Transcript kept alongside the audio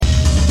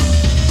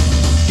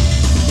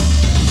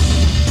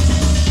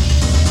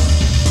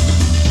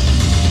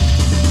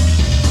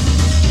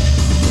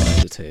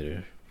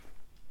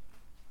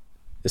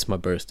It's my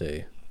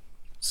birthday,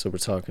 so we're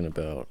talking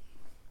about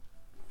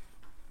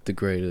the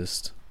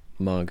greatest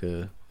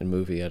manga and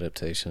movie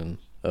adaptation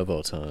of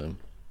all time.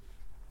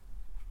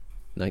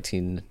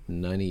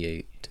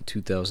 1998 to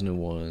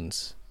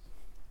 2001's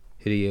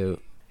Hideo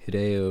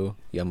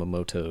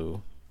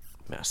Yamamoto.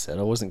 Man, I said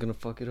I wasn't gonna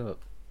fuck it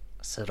up.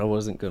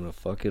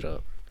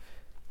 Hideo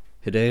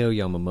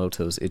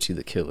Yamamoto's Ichi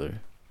the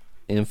Killer,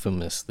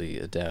 infamously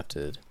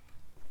adapted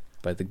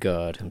by the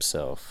god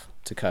himself,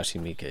 Takashi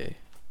Miike,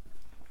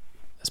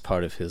 as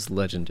part of his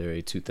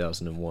legendary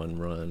 2001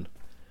 run.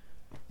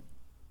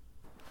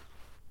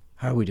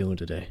 How are we doing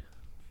today?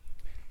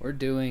 We're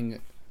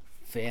doing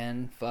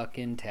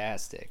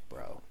fan-fucking-tastic,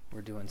 bro.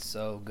 We're doing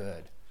so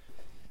good.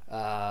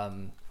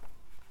 Man,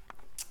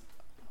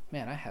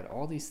 I had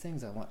all these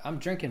things I want. I'm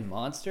drinking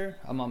Monster.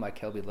 I'm on my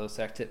Kelby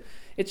Losac tip.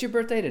 It's your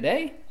birthday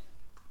today?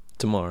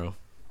 Tomorrow.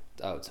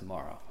 Oh,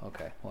 tomorrow.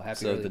 Okay. Well,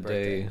 happy So early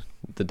birthday.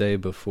 the day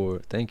before,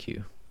 thank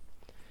you.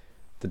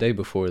 The day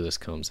before this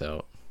comes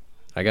out.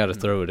 I got to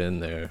throw it in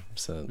there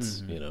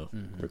since,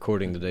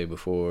 recording the day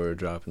before,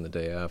 dropping the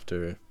day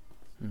after.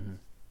 Mm-hmm.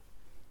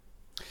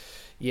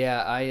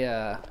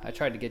 Yeah, I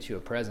tried to get you a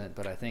present,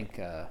 but I think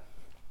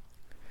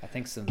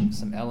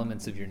some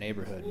elements of your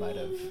neighborhood might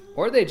have,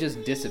 or they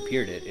just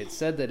disappeared it. It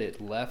said that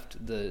it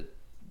left the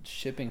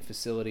shipping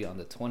facility on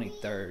the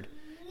 23rd,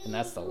 and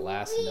that's the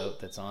last note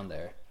that's on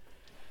there.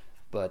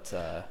 But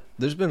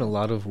there's been a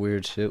lot of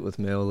weird shit with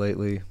mail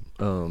lately.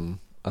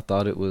 I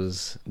thought it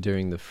was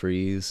during the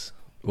freeze.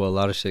 Well, a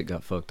lot of shit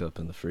got fucked up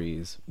in the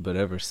freeze, but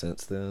ever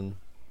since then,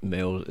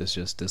 mail is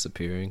just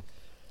disappearing.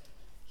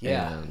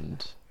 Yeah.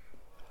 And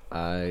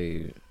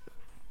I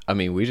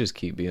mean, we just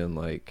keep being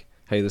like,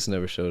 hey, this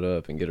never showed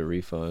up, and get a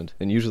refund.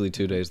 And usually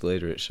 2 days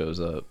later it shows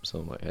up. So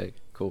I'm like, hey,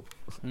 cool.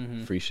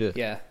 Free shit.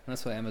 Yeah,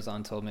 that's what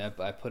Amazon told me.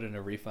 I put in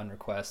a refund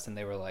request, and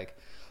they were like,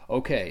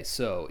 okay,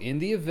 so in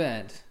the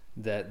event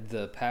that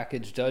the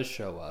package does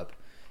show up,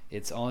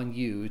 it's on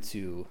you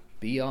to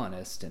be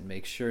honest and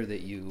make sure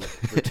that you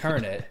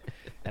return it.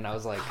 And I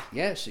was like,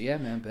 yeah,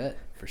 man, bet,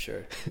 for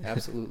sure.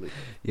 Absolutely.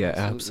 Yeah,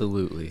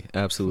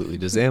 absolutely.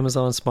 Does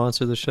Amazon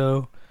sponsor the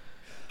show?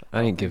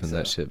 I ain't giving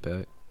that shit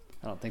back.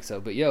 I don't think so.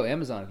 But yo,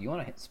 Amazon, if you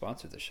want to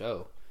sponsor the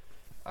show,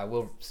 I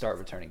will start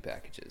returning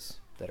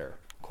packages that are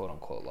quote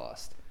unquote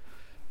lost.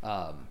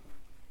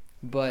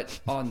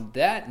 But on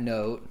that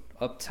note,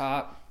 up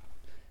top,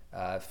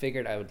 I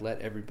figured I would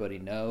let everybody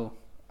know.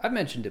 I've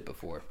mentioned it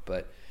before,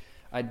 but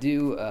I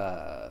do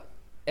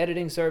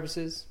editing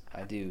services.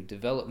 I do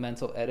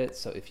developmental edits.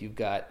 So if you've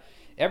got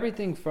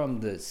everything from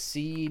the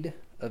seed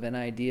of an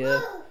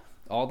idea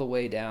all the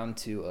way down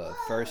to a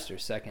first or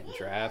second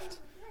draft,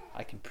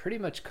 I can pretty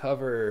much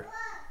cover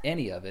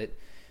any of it.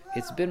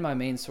 It's been my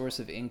main source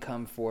of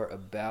income for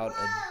about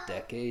a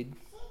decade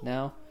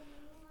now.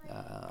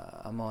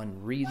 I'm on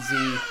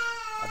Reedsy.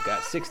 I've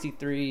got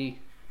 63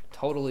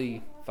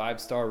 totally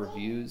 5-star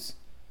reviews.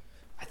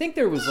 I think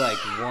there was like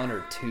 1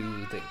 or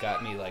 2 that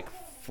got me like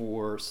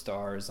 4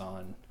 stars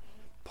on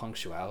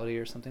Punctuality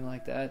or something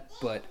like that.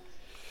 But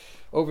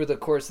over the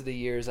course of the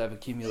years, I've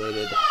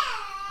accumulated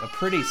a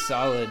pretty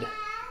solid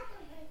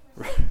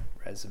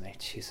resume.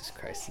 Jesus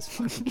Christ, this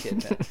fucking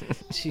kid, man.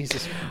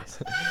 Jesus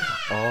Christ.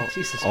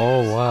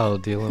 Wow,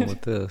 dealing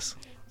with this.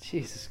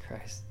 Jesus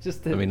Christ.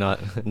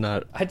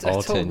 Not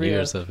all 10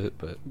 years of it,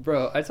 but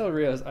bro, I told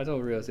Rios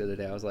the other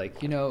day, I was like,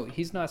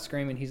 he's not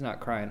screaming, he's not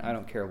crying, I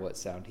don't care what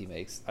sound he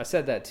makes. I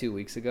said that 2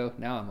 weeks ago.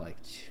 Now I'm like,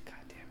 god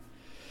damn.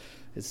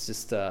 It's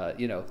just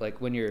like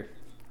when you're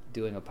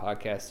doing a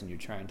podcast and you're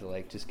trying to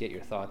like just get your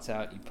thoughts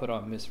out, you put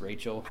on Miss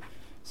Rachel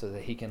so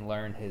that he can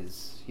learn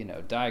his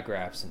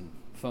digraphs and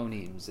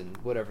phonemes and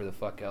whatever the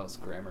fuck else,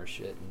 grammar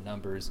shit and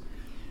numbers,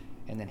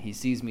 and then he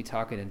sees me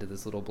talking into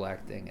this little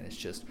black thing, and it's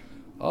just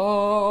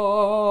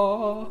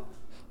oh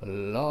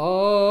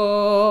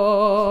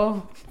la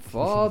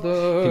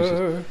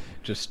father.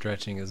 just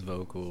stretching his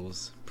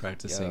vocals,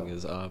 practicing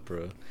his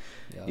opera.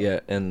 Yo.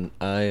 Yeah, and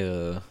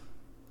I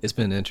it's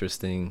been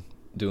interesting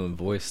doing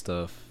voice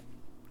stuff.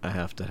 I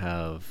have to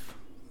have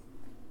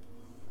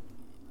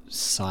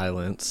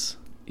silence,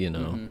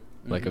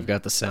 like I've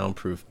got the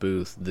soundproof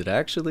booth that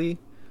actually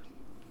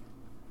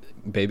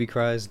baby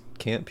cries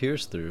can't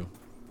pierce through.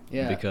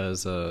 Yeah.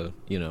 Because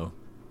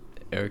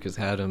Eric has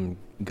had him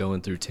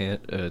going through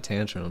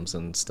tantrums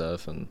and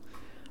stuff, and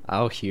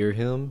I'll hear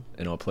him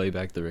and I'll play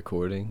back the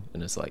recording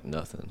and it's like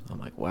nothing. I'm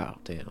like, wow,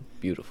 damn,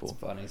 beautiful. It's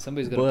funny.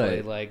 Somebody's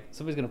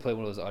gonna play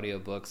one of those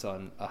audiobooks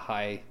on a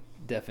high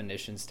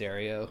definition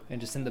stereo,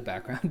 and just in the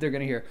background they're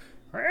gonna hear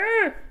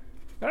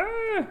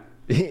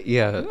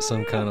yeah,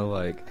 some kind of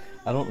like,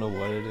 I don't know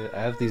what it is. I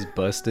have these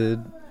busted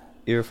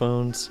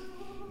earphones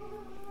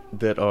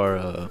that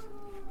are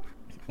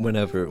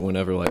whenever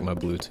like my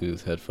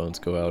Bluetooth headphones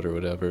go out or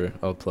whatever,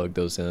 I'll plug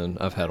those in.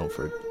 I've had them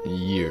for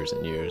years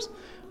and years,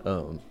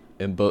 and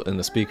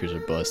the speakers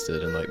are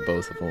busted in like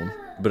both of them,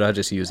 but I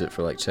just use it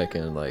for like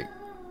checking like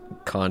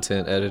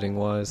content editing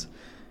wise,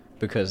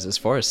 because as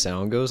far as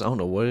sound goes, I don't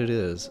know what it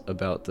is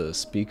about the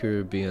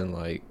speaker being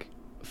like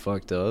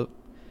fucked up.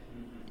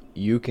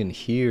 You can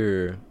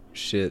hear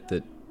shit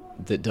that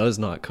that does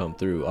not come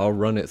through. I'll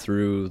run it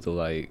through the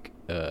like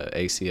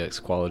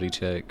ACX quality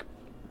check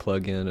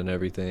plugin and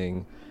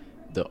everything.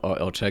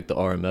 I'll check the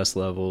RMS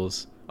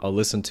levels. I'll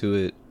listen to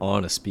it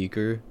on a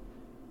speaker,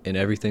 and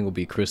everything will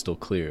be crystal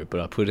clear. But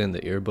I put in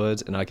the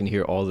earbuds, and I can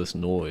hear all this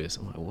noise.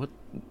 I'm like,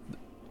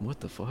 what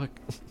the fuck?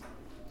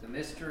 The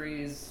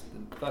mysteries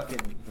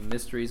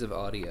of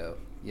audio.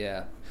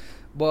 Yeah.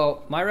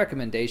 Well, my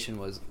recommendation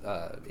was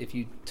if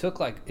you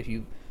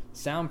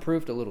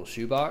soundproofed a little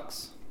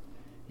shoebox,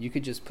 you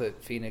could just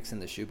put Phoenix in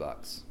the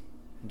shoebox.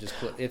 And just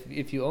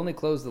if you only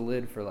close the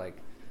lid for like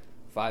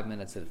 5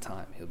 minutes at a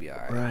time, he'll be all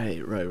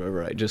right.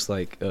 Right. Just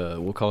like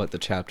we'll call it the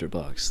chapter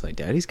box. Like,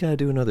 Daddy's got to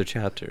do another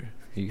chapter.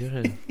 You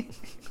gotta.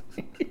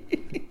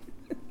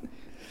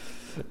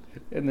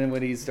 And then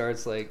when he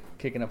starts like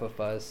kicking up a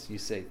fuss, you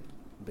say,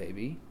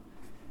 "Baby,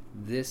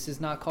 this is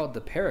not called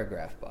the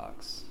paragraph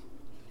box.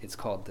 It's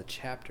called the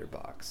chapter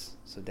box.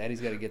 So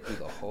Daddy's got to get through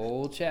the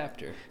whole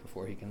chapter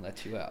before he can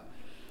let you out."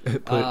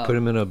 Put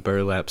him in a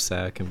burlap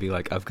sack and be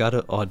like, "I've got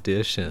to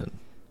audition,"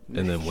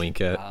 and then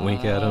wink at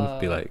him.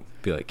 Be like,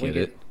 get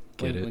it.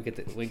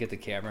 Wink at the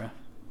camera,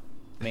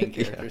 main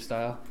character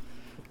style.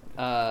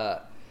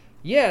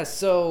 Yeah.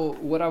 So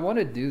what I want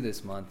to do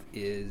this month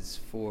is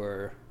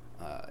for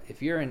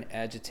if you're an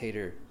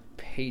Agitator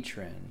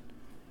patron,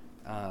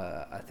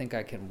 I think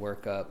I can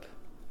work up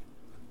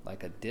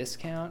like a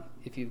discount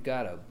if you've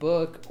got a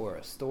book or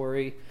a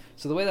story.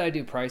 So the way that I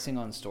do pricing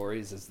on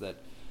stories is that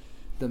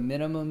the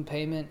minimum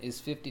payment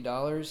is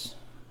 $50.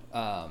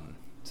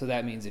 So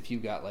that means if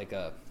you've got like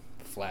a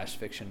flash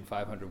fiction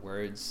 500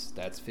 words,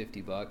 that's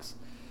 $50.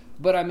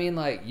 But I mean,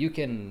 like, you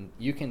can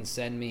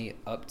send me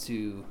up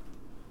to,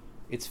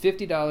 it's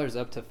 $50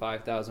 up to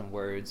 5,000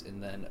 words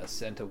and then a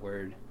cent a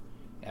word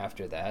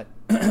after that.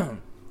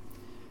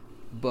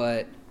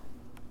 But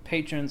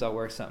patrons, I'll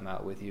work something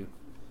out with you.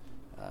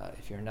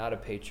 If you're not a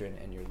patron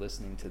and you're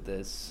listening to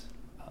this,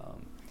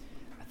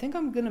 I think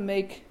I'm going to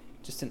make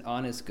just an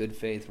honest, good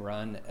faith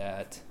run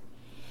at,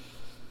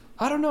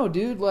 I don't know,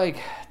 dude, like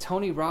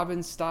Tony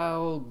Robbins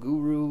style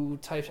guru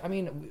type. I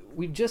mean,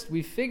 we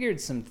figured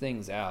some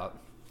things out,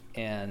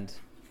 and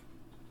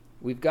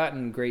we've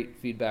gotten great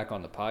feedback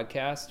on the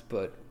podcast,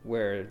 but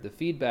where the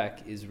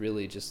feedback is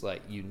really just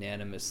like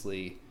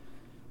unanimously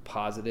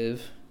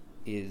positive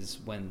is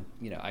when,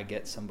 I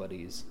get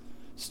somebody's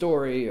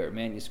story or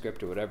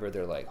manuscript or whatever.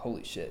 They're like,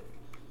 holy shit,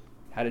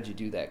 how did you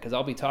do that? Because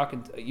I'll be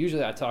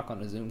usually I talk on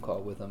a Zoom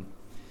call with them,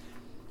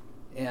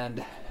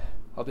 and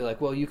I'll be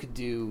like, well, you could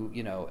do,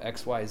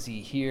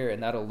 XYZ here,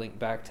 and that'll link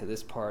back to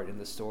this part in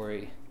the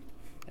story.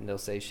 And they'll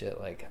say shit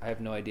like, I have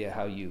no idea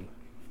how you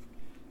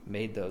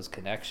made those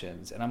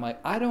connections. And I'm like,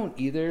 I don't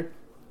either,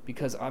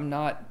 because I'm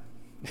not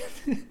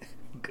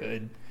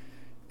good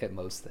at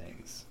most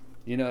things.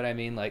 You know what I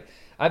mean? Like,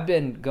 I've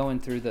been going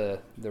through the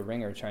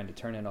ringer trying to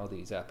turn in all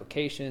these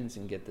applications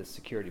and get the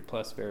Security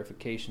Plus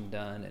verification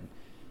done. And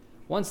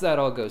once that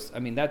all goes, I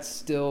mean, that's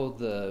still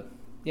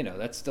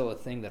that's still a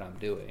thing that I'm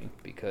doing,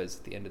 because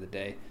at the end of the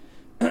day,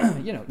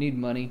 need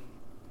money,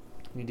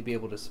 need to be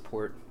able to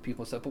support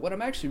people and stuff. But what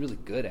I'm actually really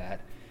good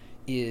at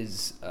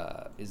is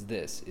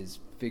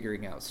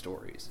figuring out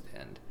stories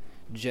and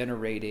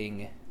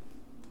generating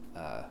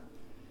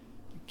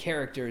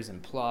characters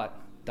and plot,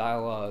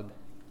 dialogue,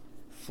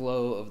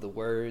 flow of the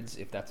words,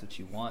 if that's what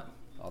you want,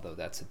 although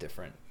that's a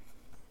different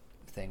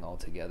thing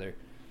altogether.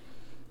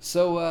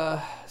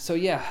 So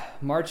yeah,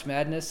 March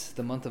Madness,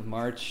 the month of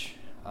March,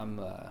 I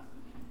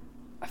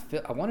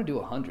want to do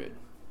 100.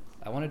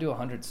 I want to do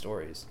 100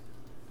 stories.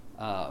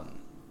 And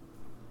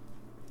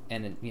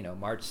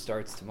March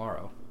starts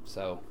tomorrow.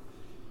 So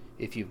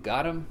if you've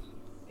got them,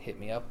 hit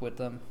me up with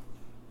them.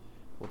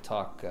 We'll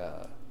talk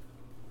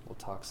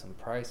some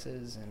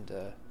prices and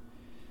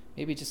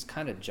maybe just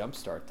kind of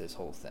jumpstart this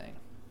whole thing,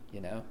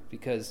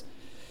 because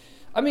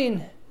I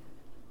mean,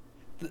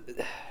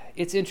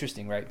 it's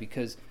interesting, right?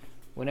 Because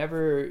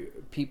whenever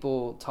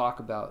people talk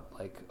about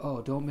like,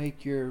 oh, don't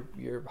make your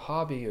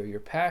hobby or your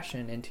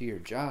passion into your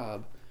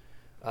job,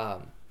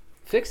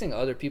 fixing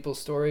other people's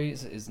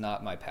stories is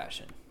not my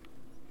passion.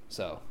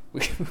 So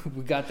we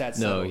got that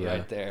settled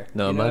right there.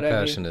 No, my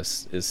passion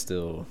is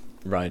still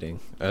writing.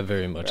 I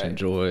very much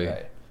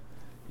enjoy,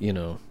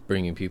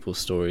 bringing people's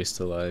stories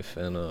to life.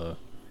 And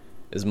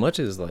as much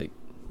as like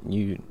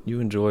you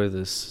enjoy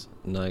this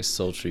nice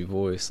sultry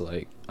voice,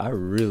 like I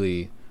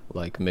really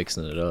like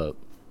mixing it up.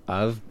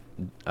 I've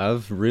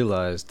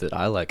realized that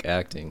I like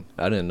acting.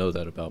 I didn't know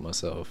that about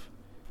myself,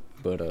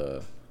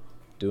 but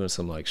doing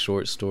some like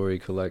short story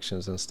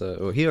collections and stuff.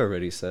 Well, he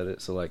already said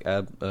it. So like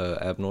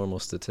Abnormal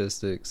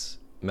Statistics,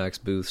 Max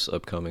Booth's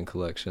upcoming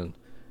collection.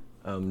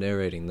 I'm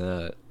narrating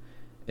that,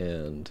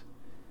 and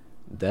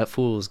that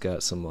fool's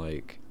got some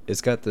like, it's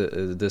got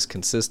this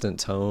consistent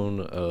tone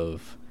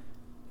of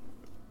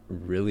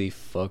really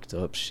fucked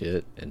up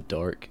shit and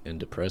dark and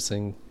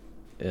depressing,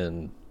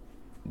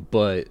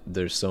 but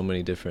there's so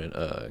many different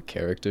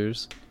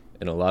characters,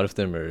 and a lot of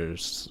them are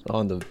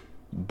on the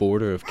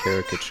border of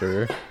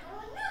caricature,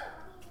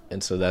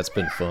 and so that's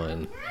been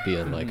fun,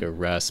 being like a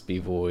raspy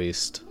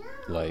voiced,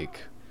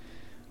 like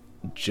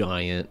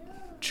giant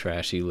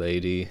trashy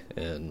lady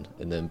and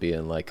then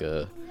being like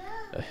a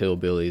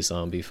hillbilly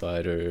zombie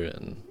fighter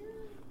and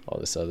all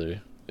this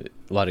other,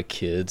 a lot of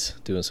kids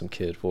doing some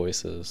kid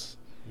voices.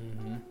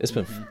 It's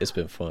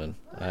been fun.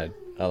 I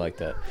like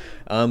that.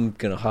 I'm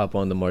gonna hop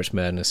on the March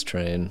Madness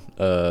train.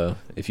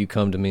 If you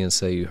come to me and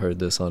say you heard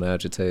this on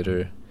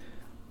Agitator,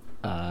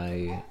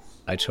 I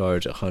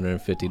charge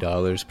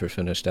 $150 per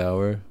finished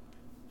hour.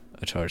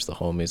 I charge the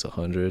homies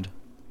 $100.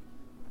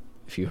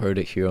 If you heard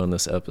it here on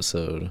this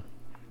episode,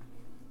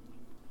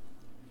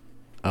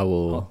 I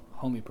will.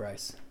 Homie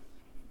price.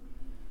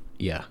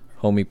 Yeah,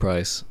 homie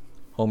price.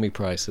 Homie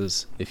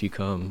prices. If you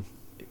come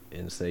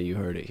and say you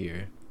heard it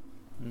here,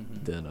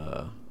 then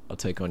I'll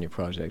take on your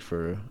project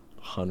for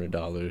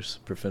 $100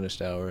 per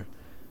finished hour.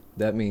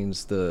 That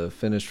means the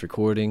finished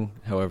recording,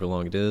 however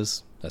long it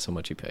is, that's how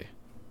much you pay.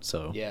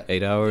 So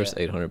 8 hours,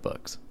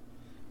 $800.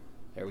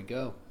 There we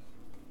go.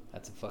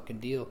 That's a fucking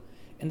deal.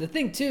 And the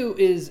thing too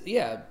is,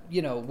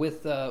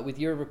 with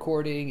your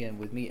recording and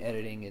with me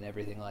editing and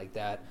everything like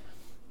that,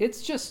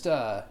 it's just,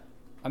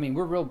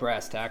 we're real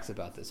brass tacks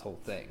about this whole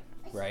thing,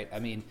 right? I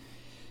mean,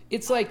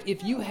 it's like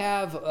if you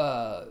have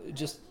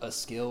just a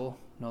skill,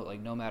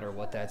 no matter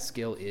what that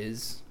skill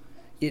is,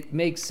 it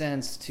makes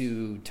sense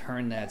to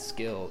turn that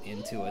skill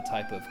into a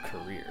type of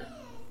career.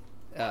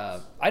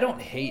 I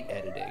don't hate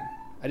editing.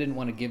 I didn't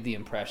want to give the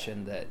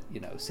impression that,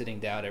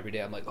 sitting down every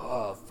day, I'm like,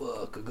 oh,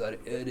 fuck, I gotta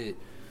edit.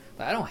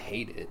 I don't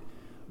hate it.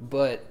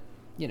 But,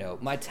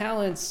 my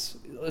talents,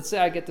 let's say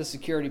I get the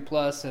Security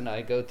Plus and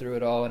I go through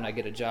it all and I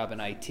get a job in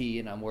IT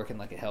and I'm working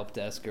like a help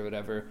desk or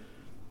whatever.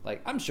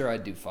 Like, I'm sure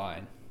I'd do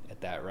fine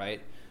at that,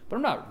 right? But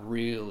I'm not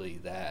really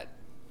that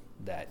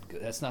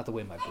good. That's not the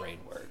way my brain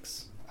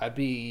works. I'd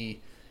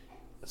be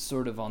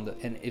sort of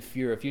and if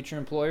you're a future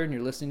employer and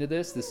you're listening to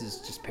this is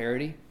just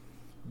parody.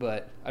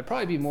 But I'd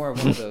probably be more of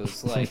one of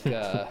those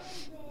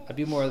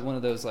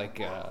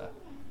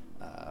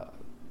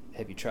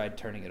have you tried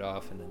turning it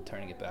off and then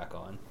turning it back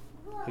on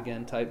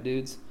again type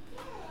dudes.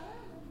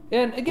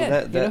 And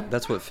again,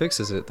 that's what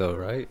fixes it though,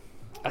 right?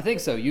 I think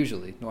so,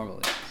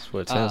 normally. That's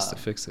what tends to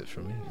fix it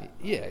for me.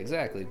 Yeah,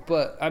 exactly.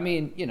 But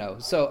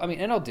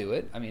and I'll do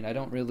it. I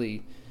don't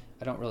really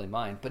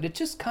mind, but it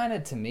just kind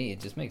of, to me, it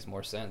just makes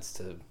more sense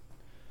to,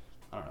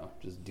 I don't know,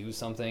 just do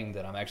something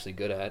that I'm actually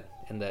good at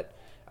and that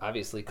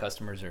obviously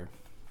customers are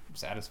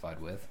satisfied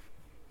with,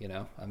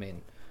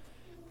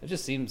 it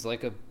just seems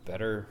like a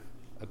better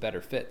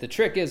fit. The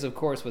trick is, of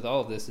course, with all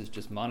of this is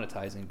just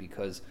monetizing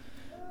because,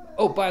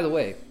 oh, by the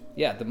way,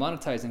 yeah, the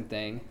monetizing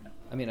thing,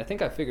 I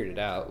think I figured it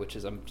out, which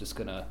is I'm just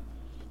going to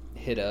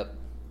hit up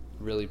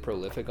really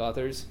prolific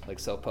authors, like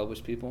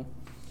self-published people,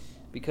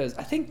 because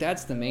I think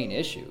that's the main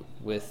issue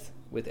with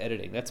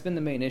editing. That's been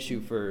the main issue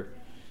for,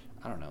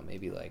 I don't know,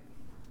 maybe like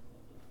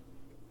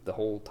the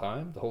whole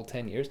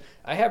 10 years.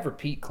 I have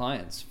repeat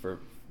clients for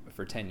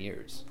 10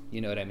 years. You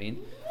know what I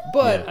mean?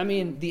 But,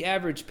 yeah. The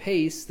average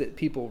pace that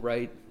people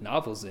write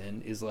novels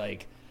in is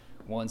like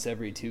once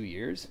every 2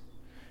 years.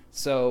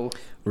 So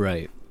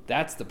right.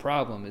 That's the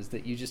problem, is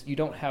that you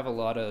don't have a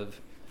lot of,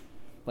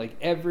 like,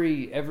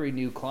 every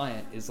new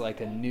client is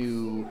like a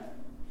new,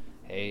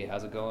 hey,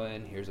 how's it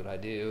going? Here's what I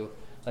do.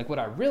 Like, what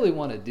I really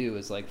want to do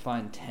is like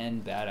find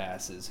 10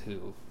 badasses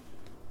who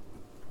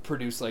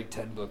produce like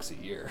 10 books a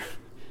year.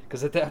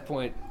 Because at that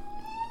point,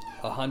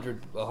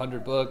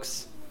 100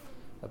 books,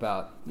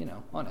 about,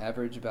 on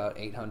average, about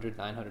 $800,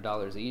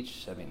 $900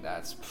 each.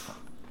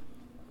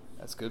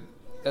 That's good.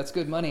 That's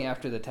good money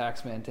after the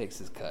tax man takes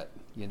his cut,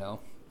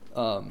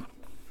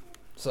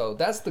 So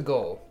that's the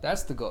goal.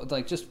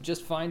 Like,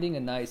 just finding a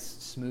nice,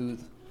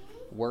 smooth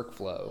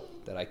workflow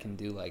that I can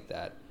do like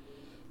that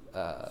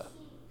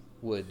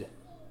would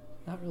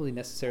not really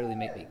necessarily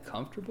make me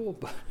comfortable,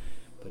 but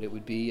it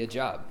would be a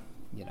job.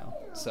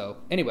 So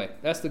anyway,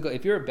 that's the goal.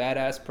 If you're a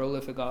badass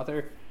prolific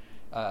author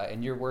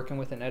and you're working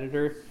with an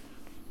editor,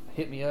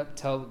 hit me up,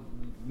 tell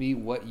me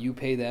what you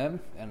pay them,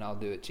 and I'll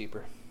do it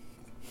cheaper.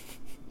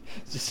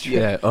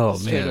 Straight up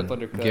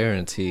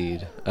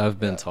guaranteed. I've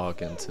been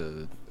talking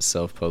to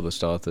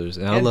self-published authors,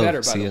 and I love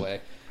better, seeing, by the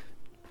way.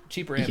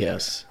 Cheaper and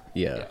yes,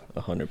 better.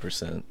 Yeah,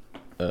 100%.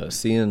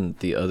 Seeing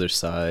the other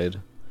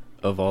side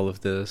of all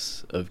of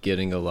this, of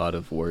getting a lot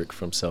of work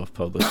from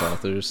self-published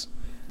authors.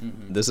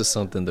 Mm-hmm. This is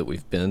something that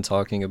we've been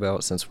talking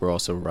about since we're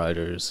also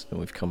writers, and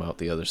we've come out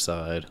the other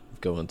side,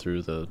 going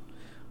through the,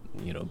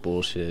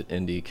 bullshit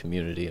indie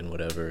community and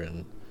whatever,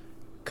 and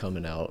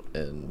coming out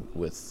and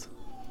with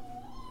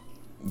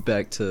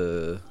back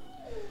to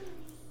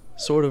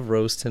sort of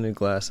rose-tinted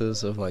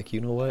glasses of like,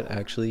 you know what,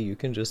 actually you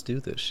can just do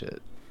this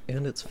shit,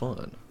 and it's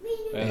fun,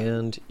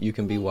 and you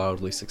can be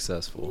wildly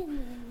successful.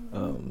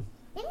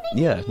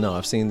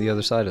 I've seen the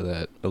other side of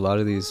that. A lot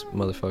of these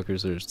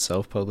motherfuckers are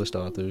self-published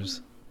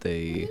authors.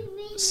 They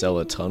sell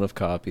a ton of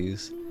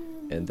copies,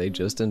 and they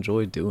just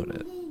enjoy doing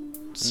it.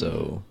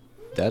 So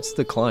that's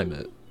the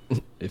climate.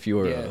 If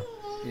you're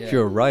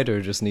a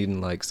writer just needing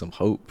like some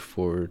hope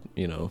for,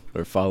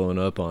 or following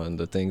up on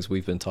the things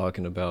we've been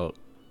talking about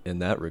in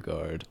that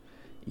regard,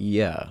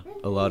 a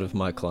lot of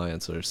my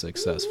clients are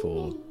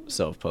successful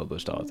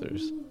self-published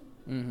authors.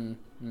 Mm-hmm.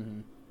 Mm-hmm.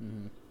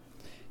 Mm-hmm.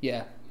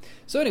 Yeah.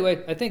 So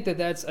anyway, I think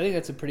that's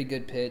a pretty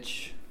good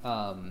pitch.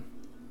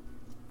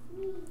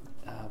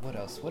 What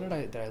else?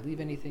 Did I leave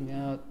anything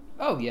out?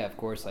 Oh yeah, of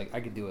course. Like I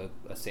could do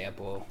a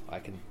sample. I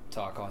can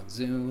talk on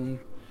Zoom.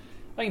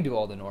 I can do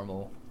all the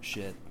normal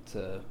shit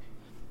to,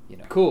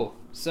 Cool.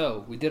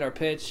 So we did our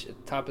pitch at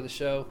the top of the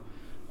show.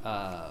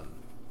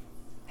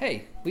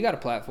 Hey, we got a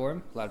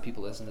platform. A lot of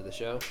people listen to the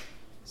show,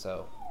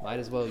 so might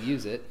as well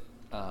use it.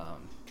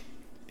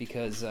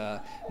 Because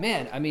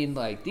man, I mean,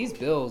 like these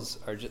bills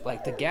are just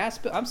like the gas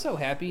bill. I'm so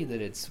happy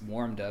that it's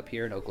warmed up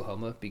here in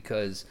Oklahoma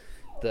because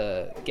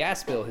the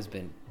gas bill has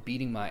been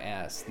beating my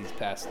ass these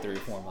past 3 or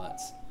 4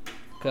 months.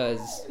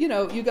 Because you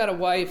got a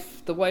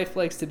wife. The wife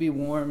likes to be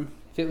warm.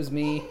 If it was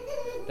me,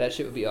 that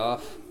shit would be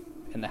off,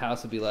 and the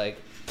house would be like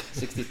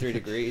 63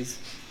 degrees.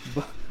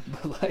 But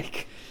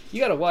like, you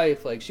got a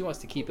wife, like she wants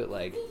to keep it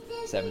like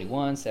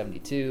 71,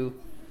 72.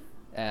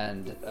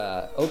 And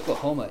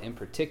Oklahoma in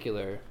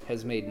particular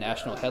has made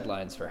national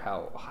headlines for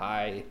how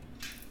high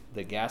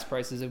the gas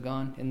prices have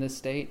gone in this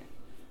state.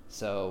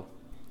 So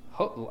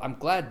I'm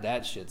glad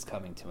that shit's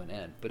coming to an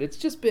end. But it's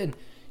just been,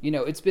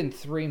 it's been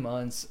 3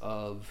 months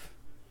of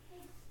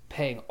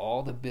paying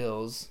all the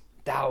bills,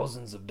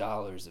 thousands of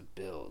dollars of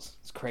bills.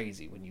 It's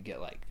crazy when you get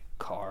like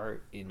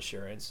car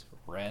insurance,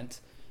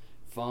 rent,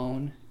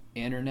 phone,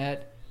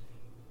 internet,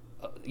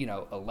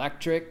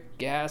 electric,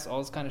 gas, all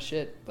this kind of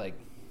shit. Like,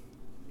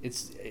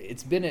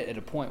 it's been at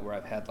a point where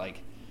I've had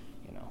like,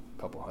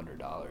 a couple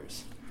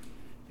 $100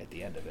 at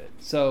the end of it.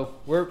 So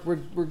we're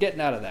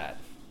getting out of that,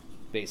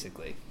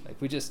 basically. Like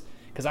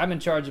because I'm in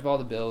charge of all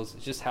the bills.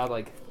 It's just how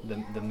like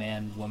the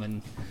man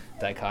woman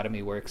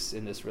dichotomy works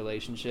in this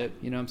relationship.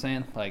 You know what I'm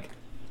saying? Like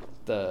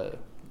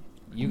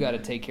you got to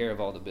take care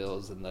of all the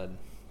bills, and then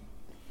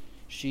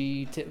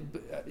she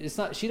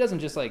doesn't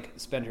just like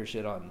spend her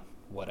shit on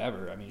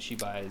whatever. I mean, she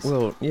buys.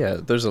 Well, yeah,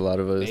 there's a lot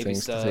of other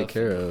things to take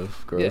care and,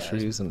 of,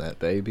 groceries and that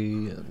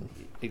baby, and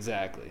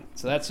exactly.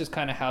 So that's just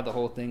kind of how the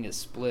whole thing is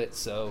split.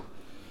 So,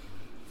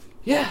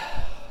 yeah,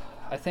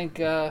 I think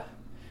I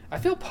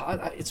feel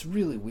it's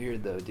really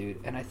weird though, dude.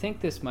 And I think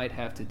this might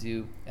have to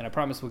do, and I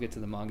promise we'll get to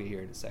the manga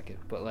here in a second.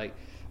 But like,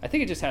 I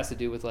think it just has to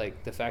do with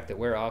like the fact that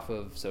we're off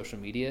of social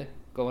media,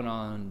 going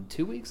on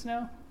 2 weeks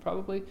now,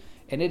 probably,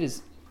 and it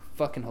is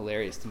fucking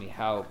hilarious to me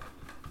how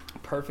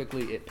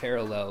perfectly it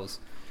parallels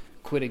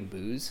quitting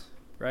booze,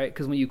 right?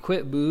 Because when you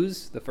quit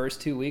booze, the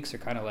first 2 weeks are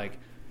kind of like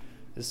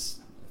this.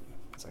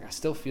 It's like I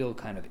still feel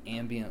kind of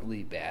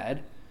ambiently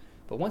bad,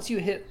 but once you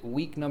hit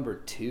week number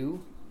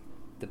 2,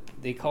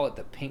 they call it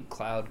the pink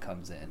cloud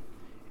comes in.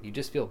 You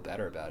just feel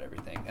better about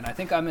everything, and I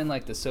think I'm in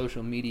like the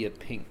social media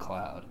pink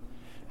cloud,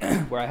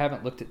 where I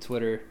haven't looked at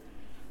Twitter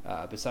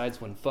besides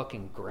when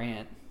fucking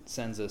Grant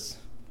sends us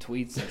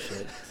tweets and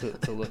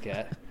shit to look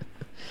at.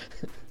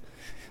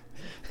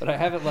 But I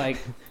haven't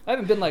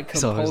been like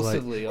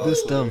compulsively on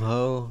this Twitter. dumb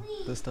hoe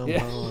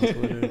on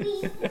Twitter.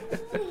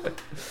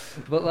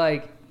 But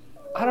like,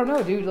 I don't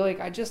know, dude. Like,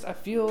 I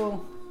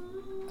feel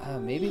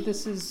maybe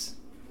this is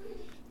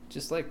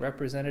just like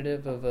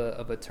representative of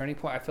a turning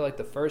point. I feel like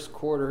the first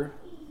quarter,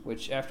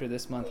 which after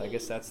this month, I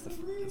guess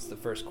it's the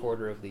first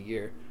quarter of the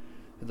year.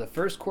 The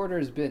first quarter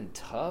has been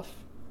tough,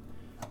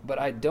 but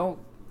I don't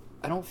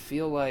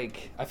feel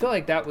like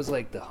that was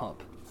like the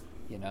hump,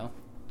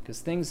 because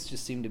things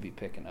just seem to be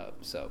picking up.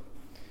 So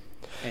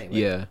anyway.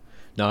 Yeah,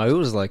 no, it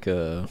was like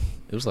a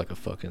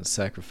fucking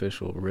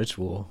sacrificial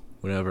ritual.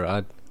 Whenever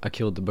I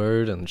killed the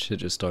bird and shit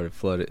just started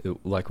flooding.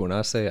 Like when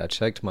I say I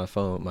checked my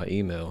phone, my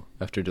email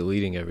after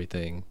deleting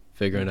everything,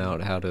 figuring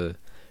out how to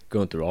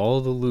going through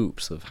all the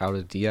loops of how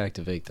to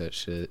deactivate that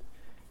shit,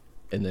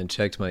 and then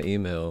checked my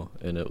email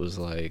and it was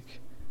like,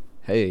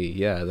 hey,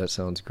 yeah, that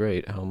sounds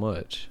great. How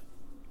much?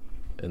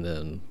 And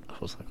then I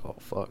was like, oh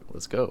fuck,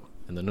 let's go.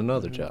 And then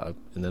another job,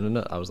 and then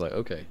another. I was like,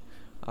 okay,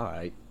 all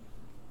right,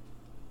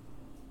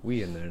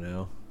 we in there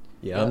now.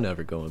 Yeah, I'm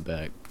never going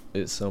back.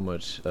 It's so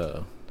much.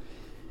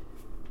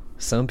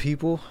 Some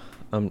people,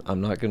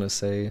 I'm not gonna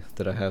say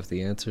that I have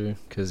the answer,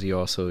 because you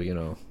also,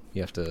 you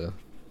have to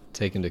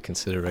take into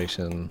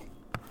consideration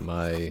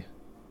my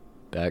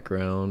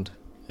background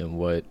and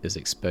what is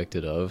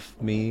expected of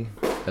me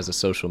as a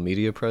social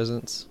media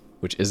presence,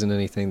 which isn't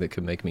anything that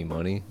could make me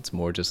money. It's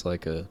more just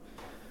like a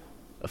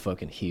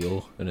fucking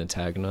heel, an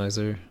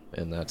antagonizer,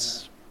 and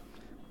that's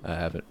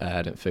I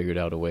hadn't figured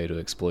out a way to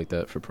exploit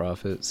that for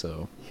profit.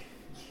 So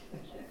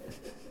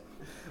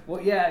well,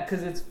 yeah,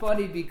 because it's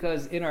funny,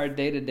 because in our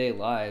day-to-day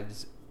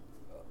lives,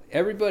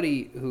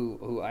 everybody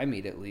who I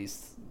meet, at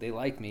least they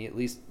like me,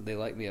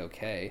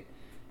 okay,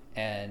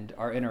 and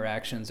our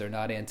interactions are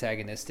not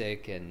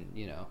antagonistic. And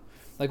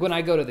like when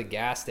I go to the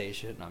gas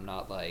station, I'm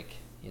not like,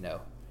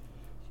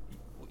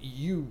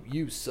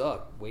 you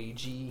suck,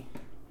 wagey,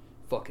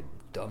 fucking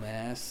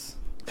dumbass.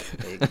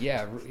 Like,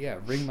 yeah,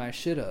 ring my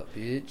shit up,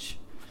 bitch.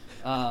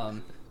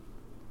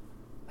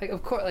 Like,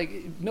 of course,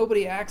 like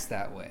nobody acts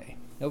that way.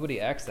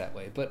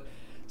 But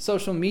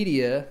social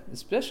media,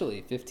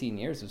 especially 15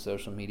 years of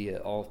social media,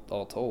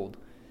 all told,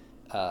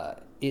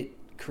 it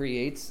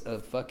creates a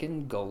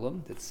fucking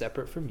golem that's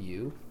separate from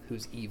you,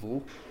 who's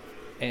evil,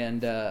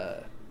 and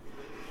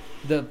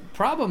the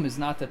problem is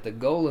not that the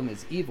golem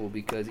is evil,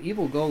 because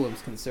evil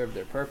golems can serve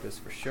their purpose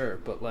for sure,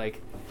 but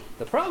like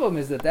the problem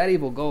is that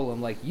evil golem,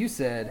 like you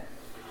said,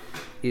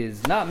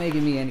 is not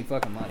making me any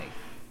fucking money.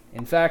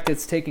 In fact,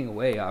 it's taking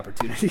away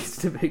opportunities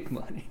to make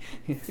money.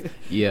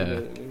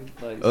 Yeah.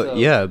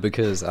 Yeah,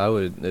 because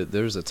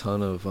there's a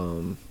ton of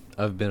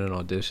I've been in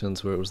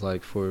auditions where it was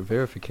like, for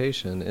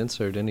verification,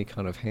 insert any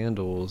kind of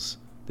handles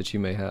that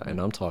you may have, and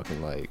I'm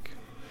talking like,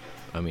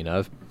 I mean,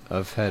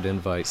 I've had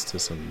invites to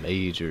some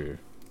major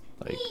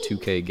like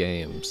 2K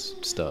games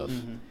stuff,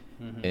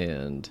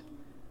 and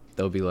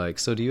they'll be like,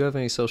 so do you have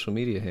any social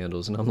media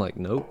handles? And I'm like,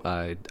 nope,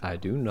 I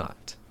do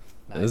not.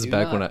 And this is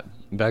back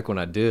when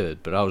I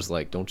did, but I was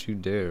like, don't you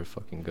dare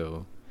fucking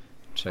go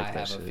check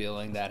that shit. I have a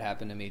feeling that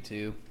happened to me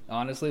too.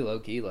 Honestly, low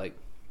key, like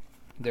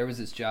there was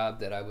this job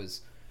that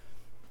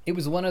it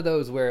was one of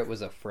those where it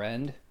was a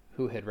friend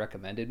who had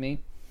recommended me.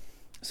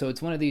 So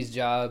it's one of these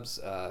jobs,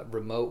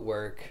 remote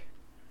work,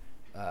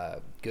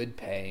 good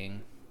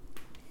paying,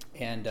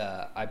 and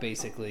I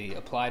basically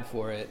applied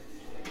for it,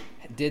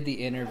 did the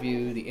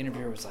interview. The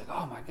interviewer was like,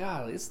 oh my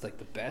god, this is like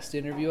the best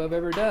interview I've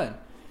ever done.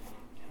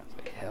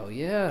 Hell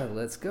yeah,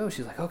 let's go.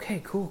 She's like,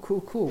 okay, cool.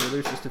 Well,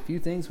 there's just a few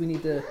things we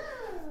need to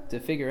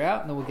figure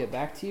out, and then we'll get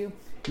back to you.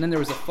 And then there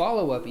was a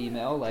follow-up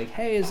email like,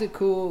 hey, is it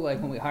cool,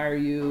 like, when we hire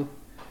you,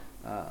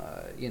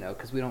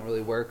 because we don't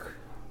really work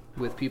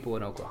with people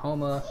in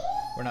Oklahoma.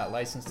 We're not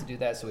licensed to do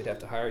that, so we'd have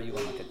to hire you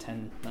on like a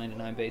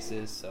 1099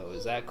 basis. So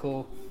is that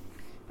cool?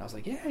 And I was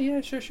like,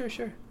 yeah,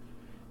 sure.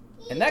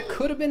 And that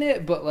could have been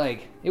it, but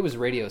like, it was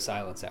radio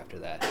silence after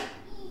that.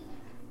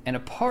 And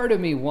a part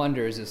of me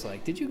wonders, is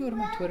like, did you go to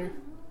my Twitter?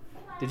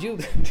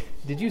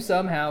 Did you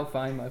somehow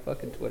find my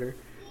fucking Twitter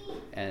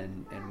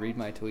and read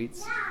my tweets?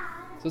 So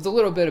it's a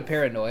little bit of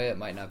paranoia. It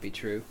might not be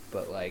true,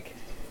 but like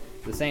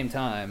at the same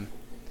time,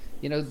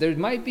 there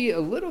might be a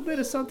little bit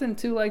of something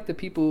to like the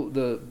people,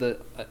 the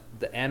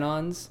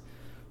anons,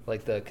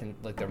 like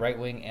the right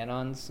wing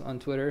anons on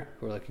Twitter,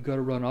 who are like, you got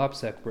to run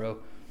OPSEC, bro.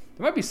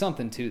 There might be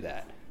something to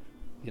that,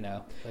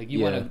 like you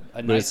want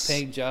a nice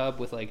paying job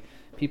with like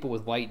people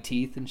with white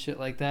teeth and shit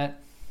like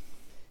that.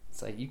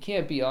 It's like you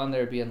can't be on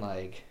there being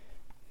like,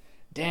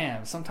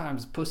 damn,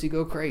 sometimes pussy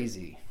go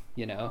crazy,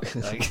 like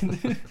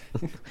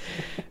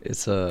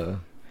it's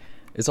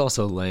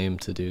also lame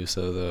to do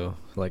so though.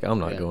 Like, I'm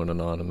not going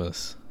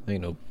anonymous. I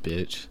ain't no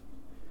bitch.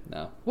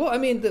 No. Well, I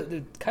mean,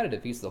 the kind of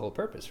defeats the whole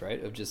purpose,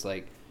 right? Of just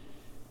like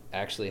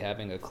actually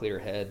having a clear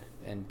head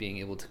and being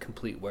able to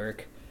complete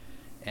work.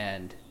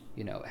 And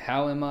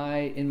how am I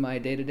in my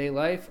day-to-day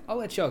life? I'll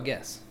let y'all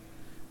guess.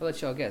 We're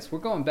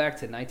going back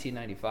to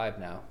 1995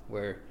 now,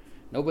 where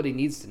nobody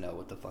needs to know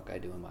what the fuck I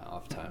do in my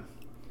off time.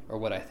 Or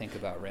what I think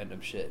about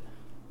random shit.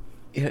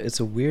 Yeah, it's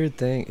a weird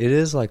thing. It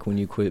is like when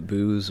you quit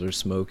booze or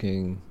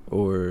smoking,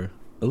 or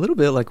a little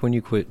bit like when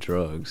you quit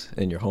drugs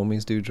and your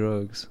homies do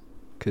drugs,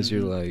 because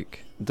you're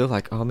like, they're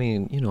like, I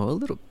mean, a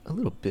little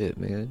bit,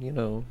 man,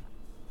 a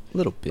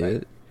little bit.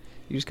 Right.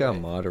 You just gotta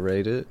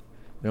moderate it.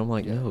 And I'm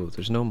like, no,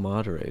 there's no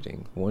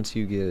moderating. Once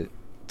you get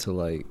to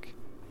like,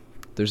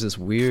 there's this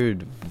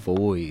weird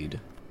void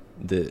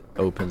that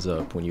opens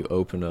up when you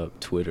open up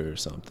Twitter or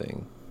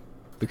something.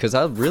 Because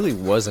I really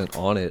wasn't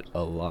on it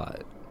a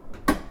lot.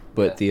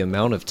 But the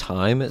amount of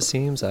time it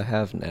seems I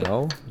have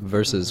now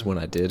versus when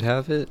I did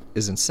have it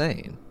is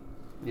insane.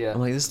 Yeah. I'm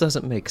like, this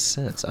doesn't make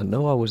sense. I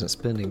know I wasn't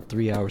spending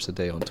 3 hours a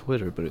day on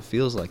Twitter, but it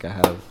feels like I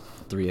have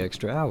 3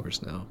 extra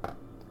hours now.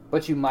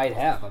 But you might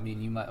have.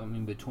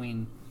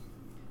 Between...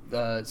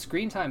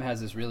 Screen Time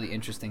has this really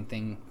interesting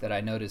thing that I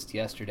noticed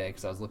yesterday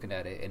because I was looking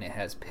at it, and it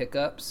has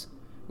pickups,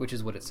 which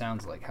is what it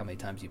sounds like, how many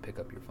times you pick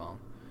up your phone.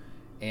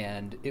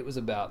 And it was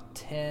about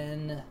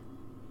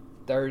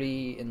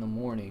 10:30 in the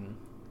morning,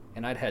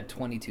 and I'd had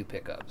 22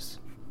 pickups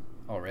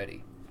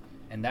already.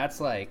 And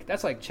that's like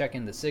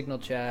checking the Signal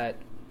chat,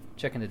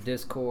 checking the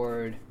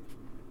Discord,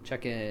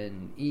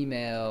 checking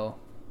email,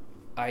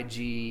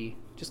 IG,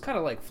 just kind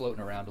of like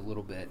floating around a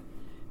little bit.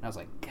 And I was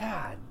like,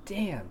 God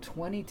damn,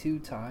 22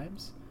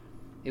 times?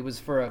 It was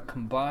for a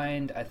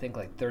combined, I think,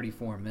 like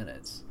 34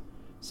 minutes.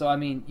 So, I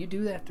mean, you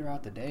do that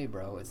throughout the day,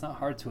 bro. It's not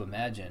hard to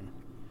imagine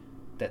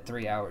that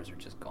 3 hours are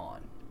just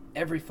gone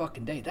every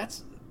fucking day.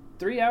 That's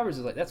 3 hours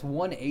is like, that's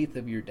 1/8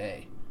 of your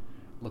day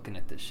looking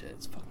at this shit.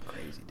 It's fucking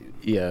crazy, dude.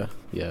 Yeah,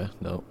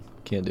 no,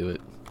 can't do it.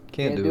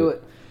 Can't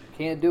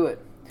do it.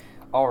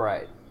 All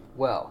right,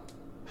 well,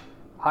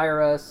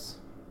 hire us.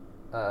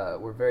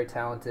 We're very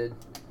talented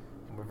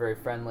and we're very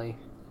friendly.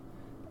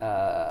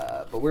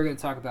 But we're gonna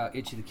talk about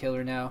Itchy the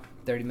Killer now.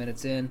 30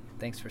 minutes in.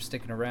 Thanks for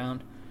sticking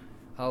around.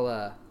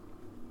 I'm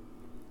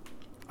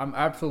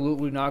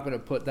absolutely not gonna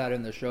put that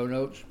in the show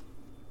notes,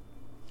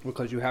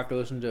 because you have to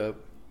listen to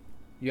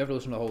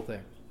the whole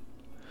thing.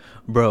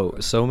 Bro,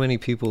 so many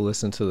people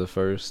listen to the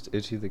first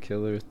Itchy the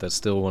Killer. That's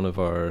still one of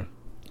our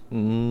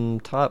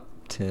top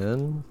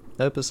 10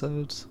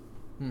 episodes.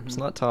 Mm-hmm. It's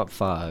not top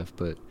 5,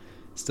 but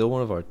still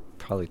one of our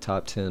probably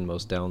top 10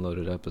 most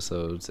downloaded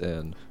episodes,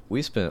 and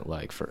we spent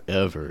like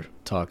forever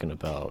talking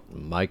about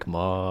Mike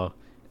Ma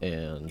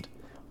and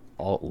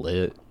alt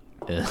lit,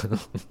 and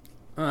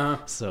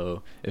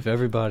so if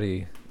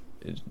everybody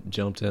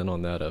jumped in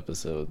on that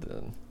episode,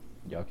 then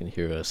y'all can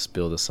hear us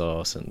spill the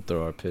sauce and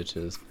throw our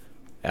pitches.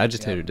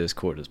 Agitator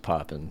Discord is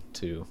popping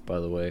too, by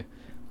the way.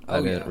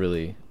 I didn't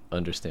really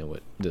understand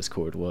what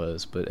Discord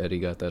was, but Eddie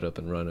got that up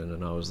and running,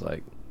 and I was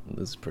like,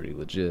 this is pretty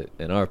legit.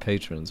 And our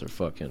patrons are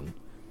fucking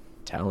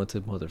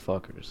talented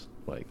motherfuckers.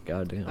 Like,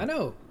 goddamn. I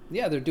know.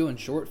 Yeah, they're doing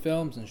short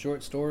films and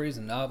short stories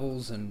and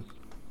novels, and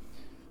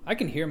I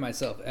can hear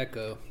myself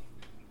echo.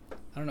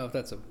 I don't know if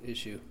that's an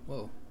issue.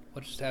 Whoa,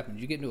 what just happened?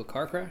 Did you get into a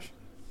car crash?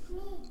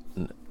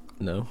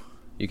 No.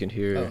 You can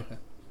hear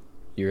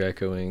you're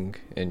echoing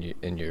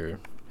in your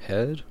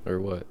head,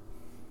 or what?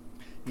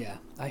 Yeah,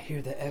 I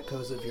hear the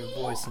echoes of your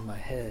voice in my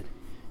head,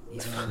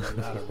 even when you're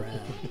not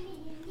around.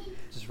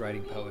 Just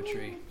writing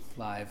poetry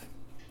live.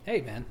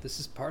 Hey man, this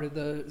is part of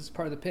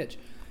the pitch.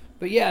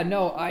 But yeah,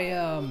 no,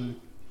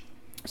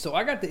 so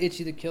I got the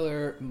Ichi the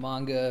Killer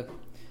manga.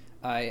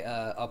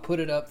 I'll put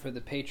it up for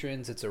the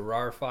patrons. It's a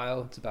RAR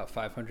file. It's about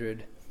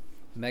 500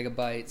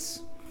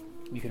 megabytes.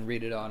 You can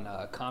read it on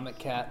Comic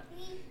Cat.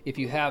 If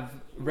you have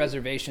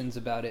reservations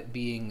about it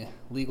being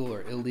legal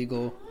or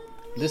illegal,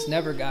 this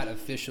never got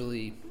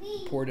officially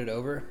ported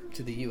over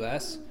to the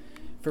U.S.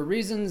 for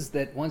reasons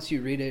that once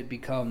you read it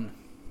become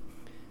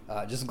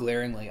just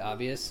glaringly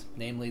obvious,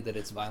 namely that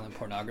it's violent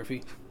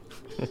pornography.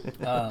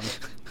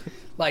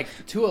 Like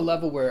to a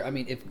level where, I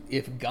mean,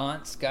 if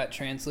Gantz got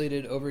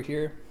translated over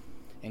here,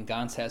 and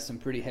Gantz has some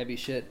pretty heavy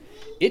shit,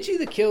 Ichi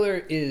the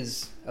Killer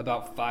is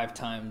about 5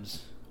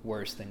 times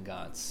worse than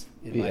Gantz,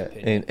 in my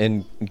opinion.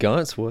 And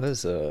Gantz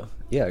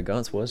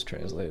was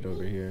translated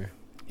over here.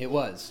 It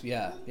was,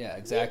 yeah,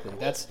 exactly.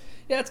 That's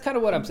kind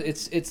of what I'm saying.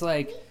 It's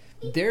like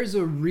there's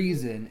a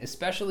reason,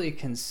 especially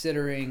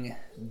considering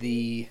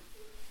the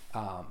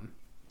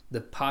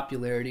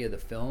popularity of the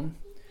film.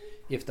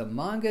 If the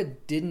manga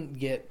didn't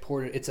get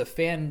ported, it's a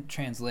fan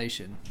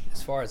translation,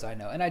 as far as I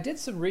know. And I did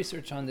some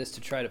research on this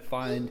to try to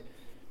find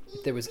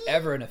if there was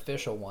ever an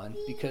official one,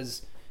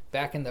 because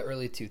back in the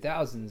early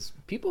 2000s,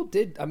 people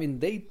did. I mean,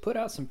 they put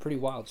out some pretty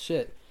wild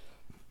shit,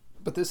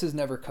 but this has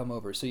never come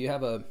over. So you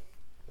have a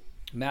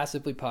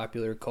massively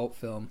popular cult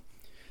film.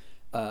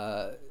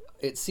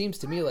 It seems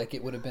to me like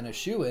it would have been a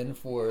shoo-in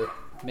for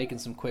making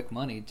some quick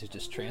money to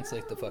just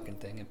translate the fucking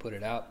thing and put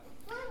it out,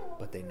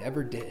 but they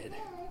never did,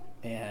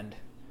 and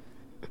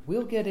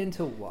we'll get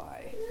into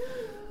why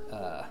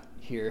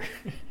here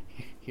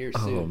soon.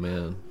 Oh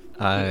man,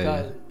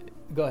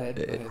 go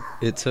ahead.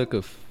 It took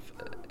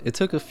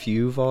a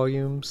few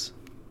volumes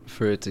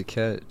for it to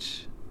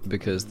catch,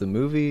 because the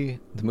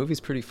movie's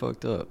pretty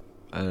fucked up.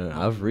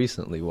 I've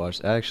recently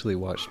actually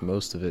watched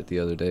most of it the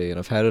other day, and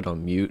I've had it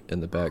on mute in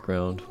the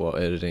background while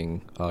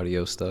editing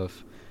audio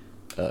stuff,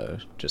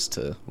 just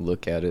to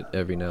look at it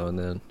every now and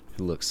then.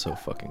 It looks so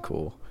fucking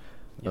cool.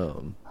 Yeah.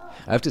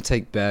 I have to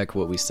take back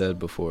what we said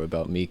before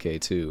about Miike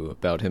too,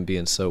 about him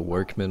being so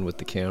workman with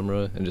the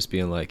camera and just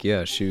being like,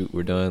 yeah, shoot,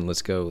 we're done,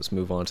 let's go, let's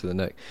move on to the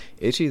next.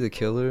 Ichi the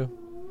Killer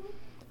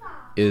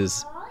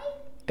is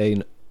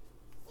an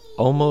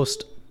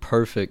almost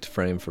perfect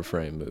frame for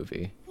frame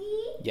movie.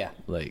 Yeah.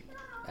 Like,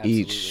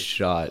 absolutely. Each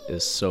shot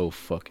is so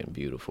fucking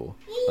beautiful.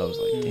 I was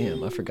like,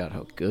 damn, I forgot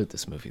how good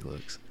this movie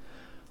looks.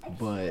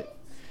 But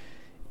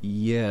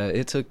yeah,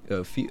 it took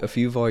a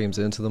few volumes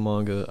into the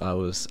manga.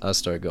 I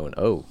started going,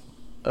 oh,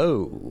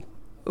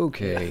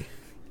 okay,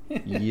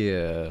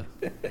 yeah,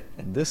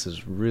 this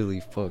is really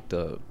fucked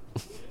up.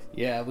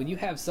 Yeah, when you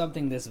have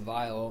something this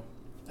vile,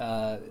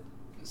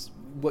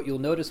 what you'll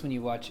notice when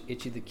you watch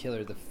Ichi the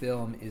Killer, the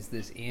film, is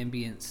this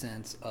ambient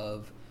sense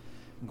of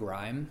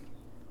grime.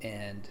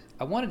 And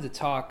I wanted to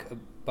talk,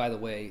 by the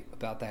way,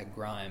 about that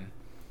grime,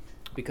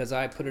 because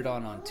I put it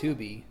on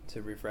Tubi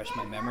to refresh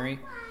my memory,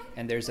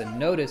 and there's a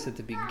notice at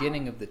the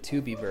beginning of the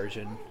Tubi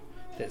version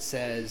that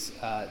says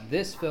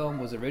this film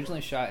was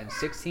originally shot in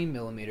 16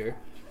 millimeter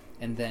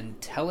and then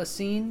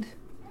telecened.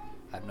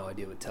 I have no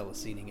idea what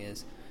telescening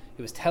is.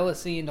 It was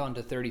telecened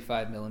onto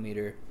 35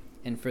 millimeter,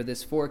 and for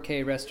this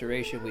 4K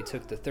restoration, we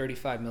took the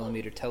 35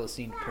 millimeter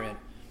telecened print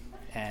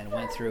and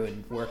went through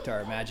and worked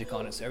our magic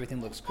on it, so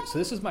everything looks so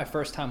this is my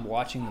first time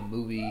watching the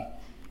movie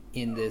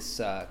in this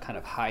kind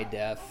of high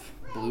def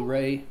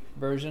Blu-ray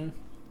version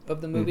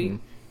of the movie.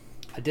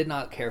 Mm-hmm. I did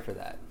not care for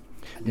that.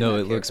 No,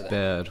 it looks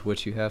bad.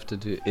 What you have to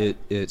do,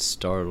 it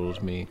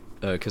startled me,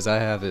 because I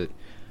have it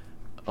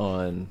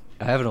on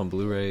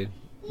Blu-ray,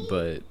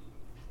 but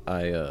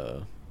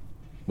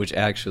which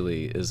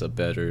actually is a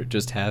better,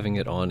 just having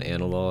it on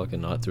analog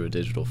and not through a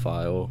digital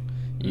file,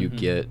 you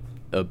get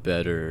a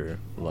better,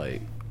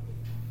 like,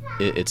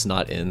 it's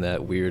not in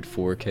that weird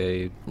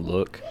 4K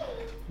look,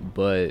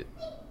 but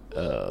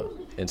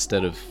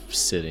instead of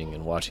sitting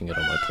and watching it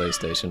on my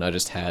PlayStation, I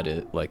just had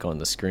it like on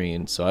the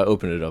screen, so I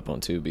opened it up on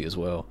Tubi as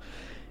well.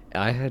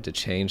 I had to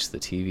change the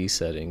TV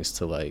settings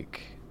to,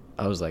 like,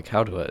 I was like,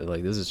 how do I,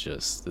 like, this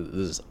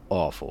is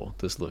awful.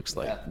 This looks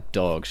like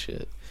dog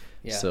shit.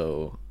 Yeah.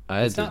 So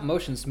It's not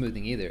motion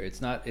smoothing either.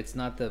 It's not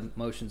the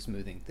motion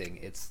smoothing thing.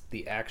 It's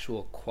the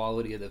actual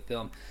quality of the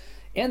film.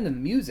 And the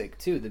music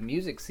too. The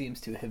music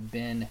seems to have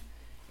been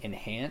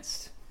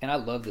enhanced, and I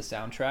love the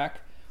soundtrack.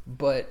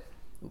 But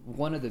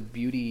one of the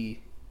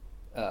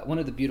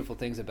beautiful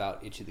things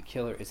about Itchy the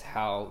Killer is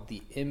how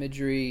the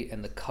imagery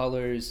and the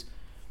colors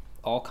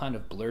all kind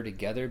of blur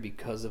together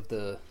because of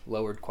the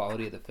lowered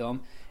quality of the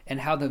film,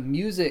 and how the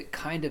music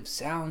kind of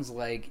sounds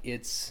like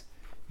it's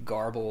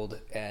garbled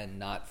and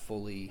not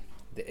fully.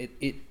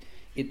 It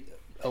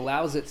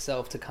allows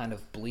itself to kind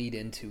of bleed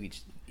into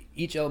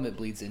each element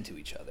bleeds into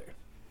each other.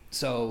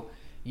 So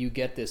you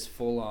get this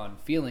full-on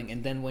feeling,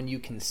 and then when you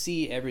can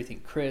see everything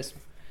crisp,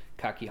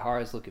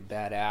 Kakihara's looking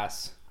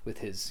badass with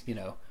his,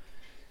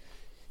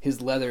 his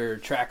leather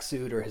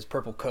tracksuit or his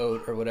purple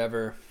coat or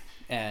whatever,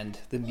 and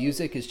the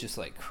music is just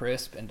like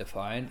crisp and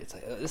defined. It's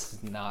like, oh, this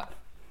is not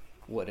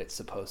what it's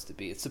supposed to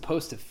be. It's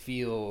supposed to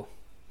feel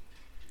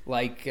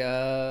like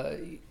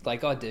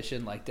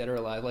Audition, like Dead or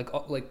Alive,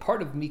 like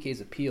part of Miike's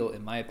appeal,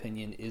 in my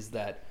opinion, is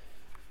that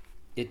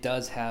it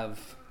does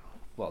have,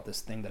 well,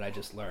 this thing that I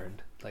just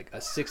learned, like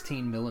a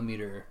 16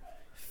 millimeter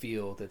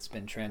feel that's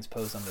been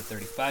transposed onto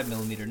 35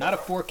 millimeter, not a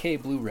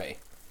 4K Blu-ray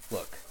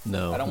look.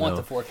 No, I don't want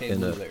the 4K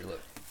Blu-ray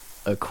look.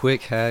 A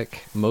quick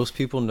hack: most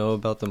people know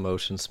about the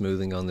motion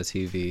smoothing on the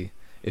TV.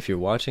 If you're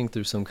watching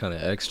through some kind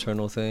of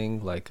external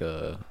thing, like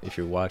if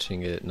you're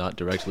watching it not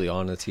directly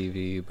on a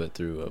TV, but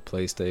through a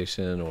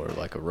PlayStation or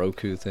like a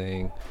Roku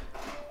thing,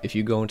 if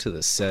you go into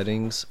the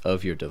settings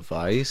of your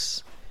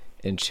device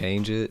and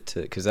change it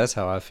to, because that's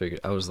how I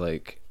figured. I was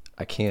like,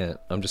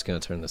 I'm just going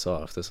to turn this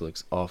off. This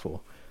looks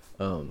awful.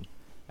 I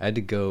had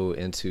to go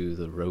into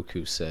the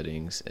Roku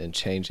settings and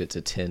change it to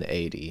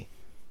 1080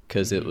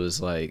 because it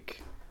was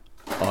like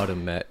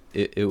automatic.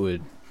 It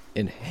would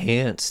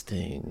enhance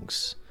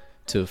things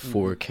to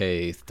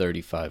 4K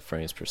 35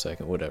 frames per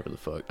second, whatever the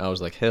fuck. I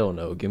was like, hell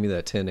no, give me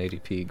that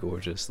 1080p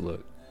gorgeous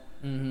look.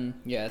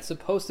 Yeah, it's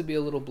supposed to be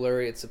a little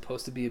blurry. It's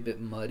supposed to be a bit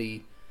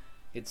muddy.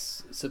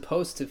 It's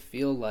supposed to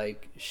feel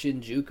like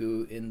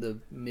Shinjuku in the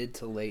mid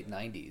to late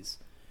 90s,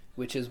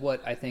 which is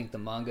what I think the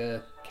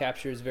manga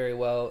captures very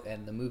well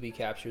and the movie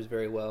captures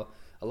very well.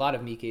 A lot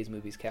of Miike's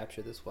movies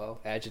capture this well.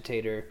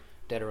 Agitator,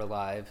 Dead or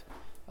Alive,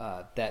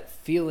 that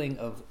feeling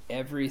of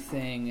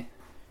everything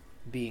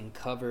being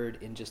covered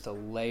in just a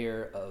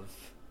layer of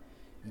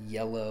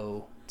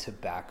yellow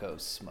tobacco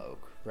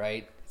smoke,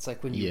 right? It's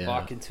like when you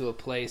walk into a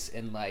place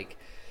and, like,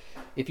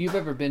 if you've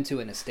ever been to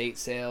an estate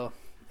sale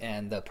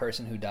and the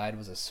person who died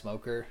was a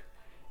smoker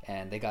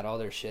and they got all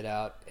their shit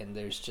out, and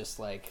there's just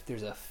like,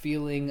 there's a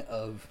feeling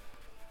of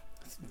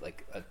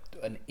like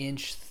an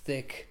inch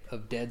thick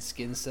of dead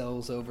skin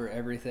cells over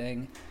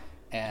everything.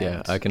 And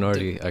yeah, I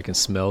can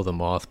smell the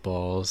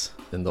mothballs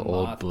in the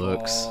old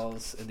books.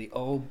 And the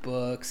old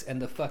books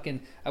and the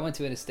fucking. I went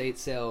to an estate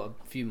sale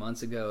a few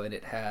months ago, and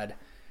it had,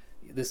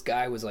 this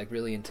guy was like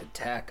really into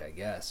tech, I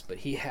guess, but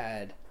he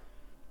had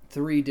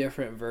 3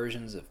 different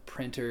versions of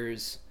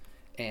printers,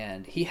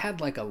 and he had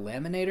like a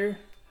laminator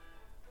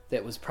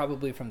that was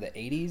probably from the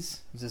 80s.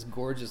 It was this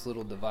gorgeous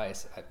little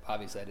device.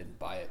 Obviously I didn't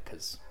buy it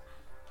because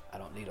I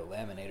don't need a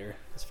laminator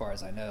as far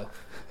as I know,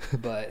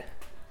 but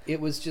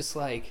it was just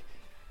like,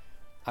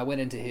 I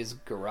went into his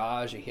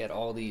garage and he had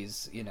all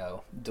these,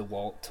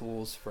 DeWalt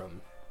tools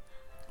from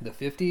the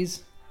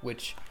 50s,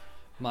 which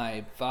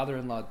my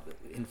father-in-law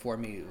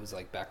informed me it was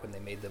like back when they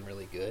made them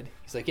really good.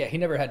 He's like, yeah, he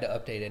never had to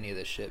update any of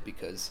this shit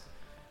because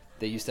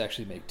they used to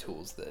actually make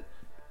tools that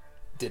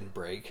didn't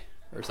break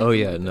or something. Oh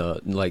yeah, no,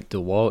 like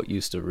DeWalt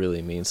used to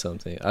really mean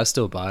something. I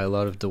still buy a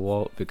lot of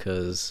DeWalt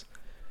because,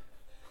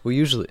 well,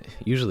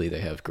 usually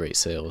they have great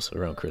sales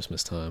around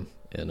Christmas time,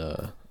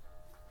 and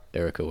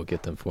Erica will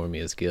get them for me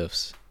as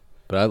gifts.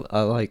 But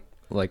I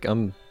like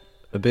I'm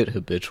a bit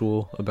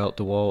habitual about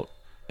DeWalt,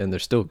 and they're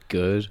still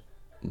good,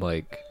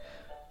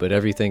 but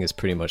everything is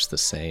pretty much the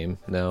same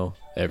now.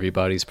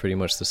 Everybody's pretty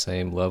much the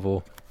same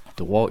level.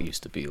 DeWalt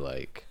used to be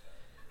like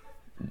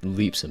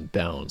leaps and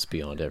bounds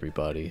beyond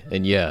everybody,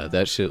 and yeah,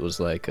 that shit was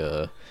like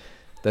a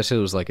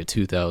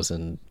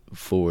 2000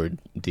 Ford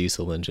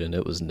diesel engine.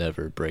 It was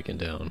never breaking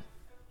down.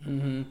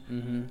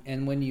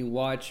 And when you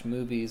watch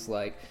movies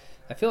like,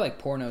 I feel like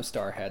Porno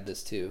Star had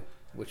this too,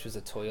 which was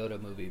a Toyota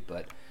movie,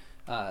 but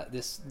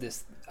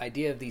this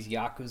idea of these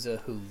Yakuza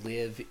who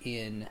live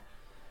in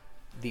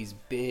these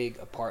big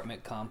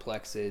apartment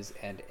complexes,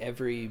 and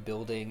every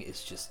building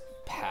is just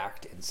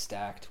packed and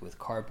stacked with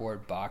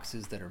cardboard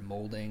boxes that are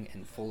molding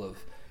and full of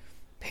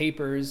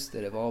papers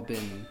that have all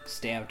been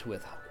stamped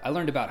with. I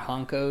learned about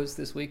hankos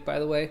this week, by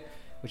the way,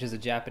 which is a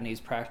Japanese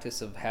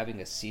practice of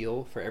having a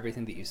seal for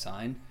everything that you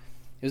sign.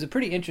 It was a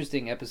pretty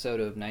interesting episode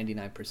of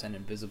 99%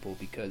 Invisible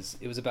because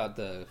it was about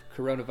the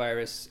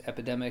coronavirus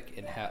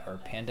epidemic or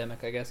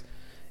pandemic, I guess,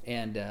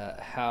 and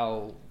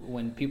how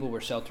when people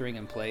were sheltering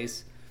in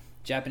place,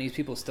 Japanese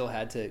people still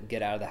had to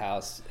get out of the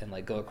house and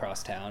like go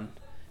across town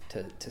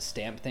to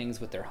stamp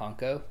things with their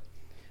hanko,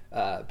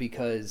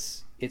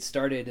 because it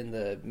started in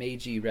the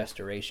Meiji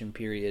Restoration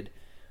period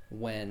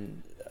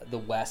when the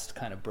West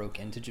kind of broke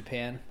into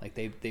Japan. Like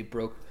they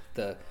broke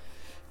the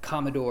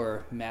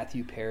Commodore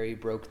Matthew Perry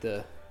broke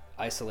the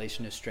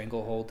isolationist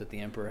stranglehold that the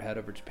emperor had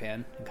over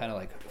Japan and kind of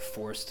like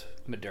forced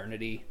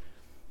modernity,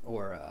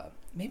 or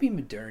maybe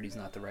modernity is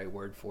not the right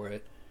word for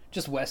it,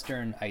 just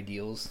Western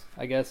ideals,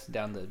 I guess,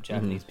 down the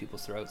Japanese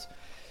people's throats.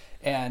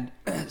 And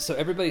so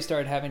everybody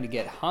started having to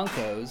get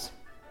hankos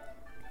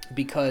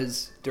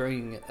because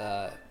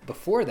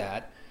before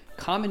that,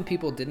 common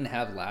people didn't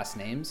have last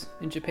names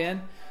in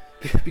Japan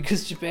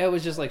because Japan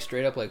was just like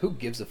straight up like, who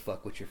gives a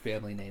fuck what your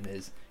family name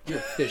is? You're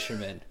a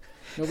fisherman.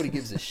 Nobody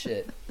gives a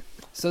shit.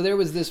 So there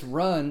was this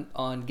run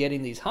on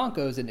getting these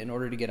hankos, and in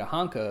order to get a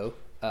hanko,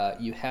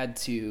 you had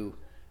to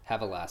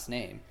have a last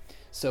name.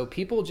 So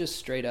people just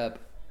straight up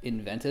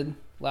invented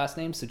last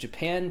names. So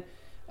Japan,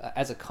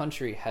 as a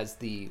country, has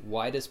the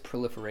widest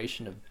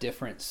proliferation of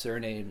different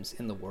surnames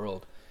in the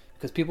world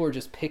because people are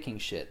just picking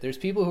shit. There's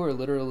people who are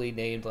literally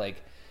named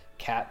like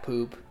cat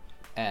poop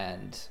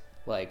and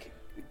like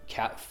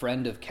cat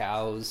friend of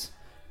cows,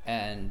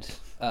 and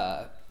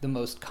the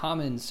most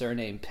common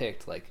surname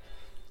picked, like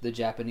the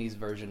Japanese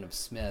version of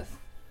Smith,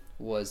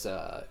 was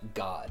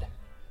God.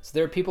 So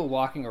there are people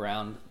walking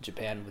around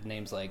Japan with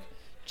names like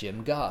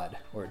Jim God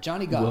or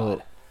Johnny God.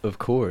 Well, of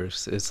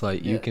course. It's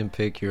like you can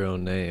pick your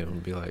own name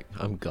and be like,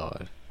 I'm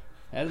God.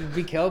 That would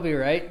be Kelby,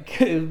 right?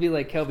 It would be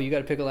like, Kelby, you got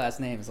to pick a last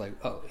name. It's like,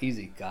 oh,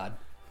 easy, God.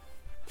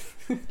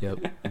 Yep,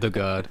 the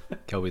God.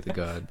 Kelby the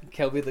God.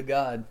 Kelby the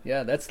God.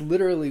 Yeah, that's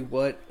literally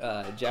what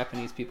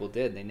Japanese people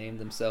did. They named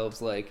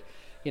themselves like,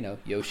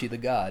 Yoshi the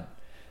God,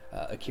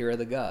 Akira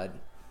the God.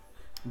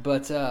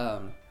 But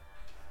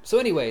so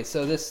anyway,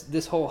 so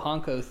this whole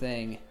hanko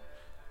thing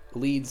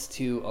leads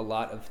to a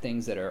lot of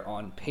things that are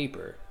on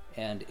paper,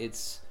 and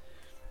its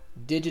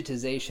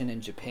digitization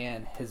in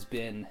Japan has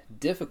been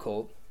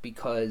difficult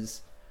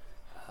because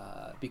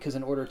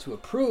in order to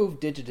approve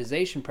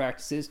digitization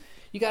practices,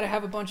 you got to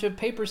have a bunch of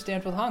paper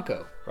stamped with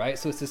hanko, right?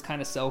 So it's this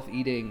kind of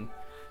self-eating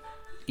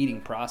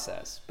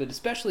process. But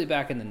especially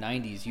back in the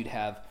 90s, you'd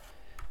have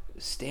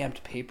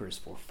stamped papers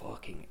for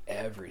fucking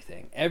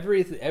everything.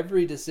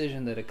 Every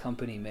decision that a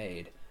company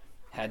made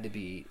had to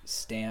be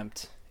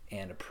stamped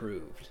and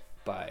approved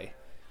by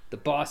the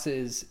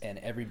bosses and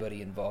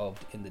everybody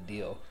involved in the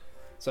deal.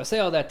 So I say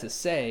all that to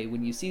say,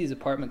 when you see these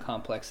apartment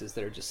complexes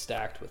that are just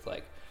stacked with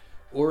like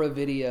aura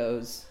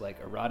videos, like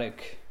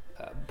erotic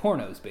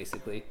pornos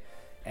basically,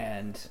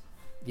 and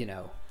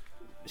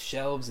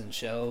shelves and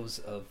shelves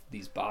of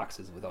these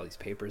boxes with all these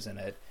papers in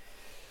it,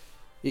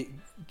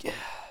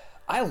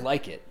 I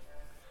like it.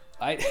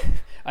 I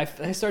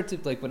start to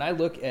like, when I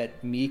look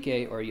at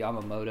Miike or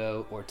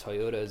Yamamoto or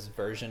Toyota's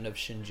version of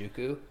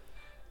Shinjuku,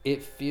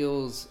 it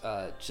feels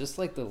just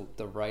like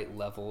the right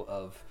level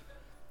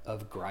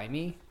of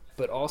grimy,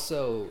 but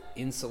also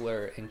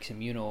insular and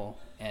communal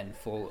and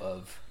full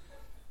of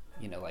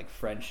like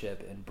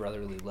friendship and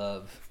brotherly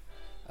love.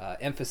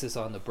 Emphasis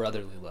on the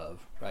brotherly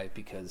love, right?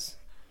 Because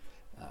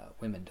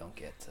women don't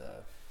get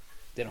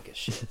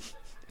shit.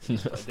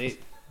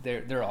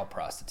 They're all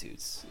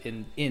prostitutes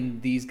in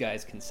these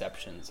guys'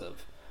 conceptions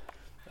of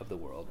the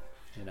world,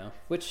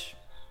 which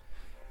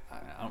I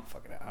don't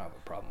have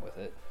a problem with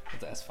it. But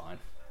that's fine.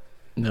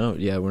 No,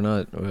 yeah, we're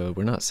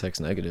not sex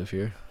negative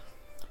here.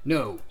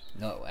 No,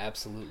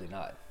 absolutely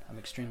not. I'm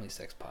extremely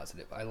sex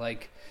positive.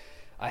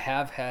 I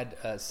have had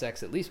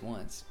sex at least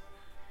once,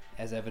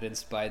 as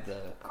evidenced by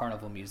the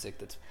carnival music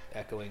that's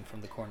echoing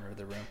from the corner of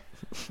the room.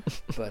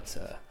 But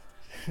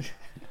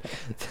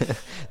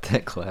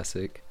that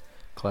classic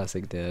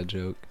dad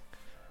joke.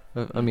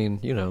 I mean,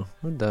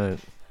 we've done it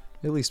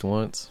at least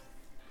once.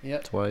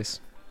 Yep. Twice.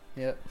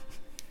 Yep.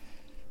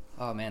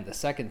 Oh man, the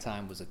second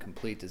time was a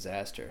complete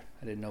disaster.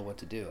 I didn't know what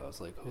to do. I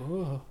was like,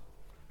 oh,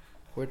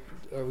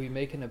 are we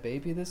making a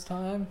baby this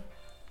time?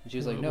 And she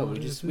was like, no,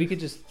 we could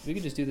just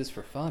do this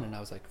for fun. And I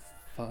was like,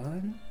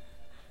 fun?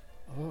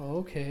 Oh,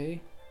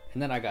 okay.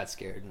 And then I got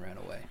scared and ran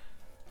away.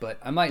 But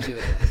I might do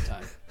it another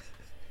time.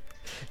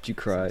 Did you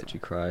cry? Did you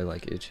cry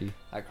like Itchy?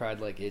 I cried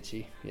like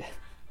Itchy, yeah.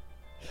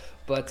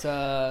 But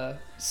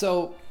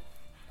so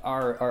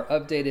our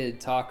updated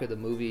talk of the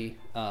movie,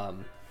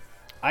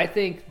 I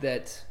think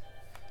that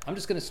I'm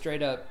just gonna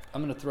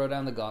I'm gonna throw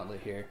down the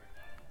gauntlet here.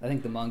 I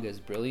think the manga is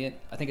brilliant.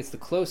 I think it's the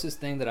closest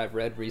thing that I've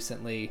read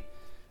recently,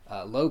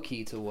 low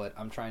key, to what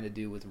I'm trying to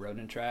do with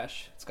Rodent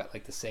Trash. It's got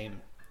like the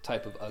same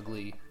type of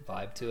ugly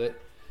vibe to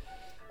it.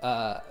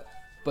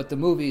 But the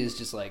movie is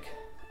just like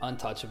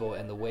untouchable,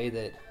 and the way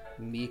that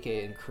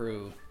Miike and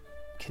crew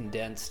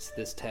condensed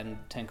this 10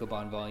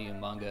 Tankobon volume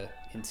manga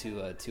into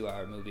a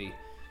 2-hour movie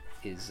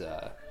is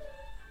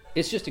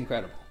it's just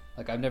incredible.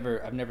 Like I've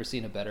never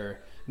seen a better.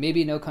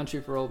 Maybe No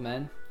Country for Old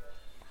Men.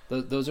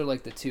 Those are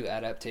like the two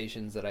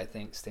adaptations that I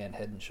think stand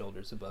head and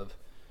shoulders above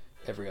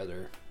every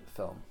other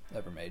film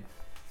ever made.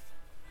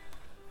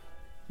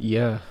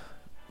 Yeah.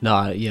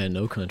 Nah, yeah,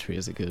 No Country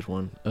is a good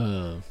one.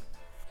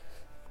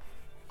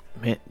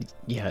 Man,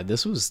 yeah,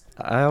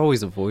 I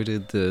always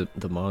avoided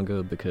the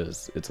manga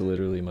because it's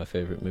literally my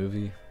favorite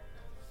movie.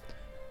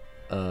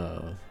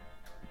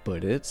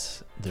 But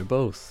they're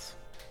both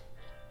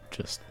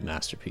just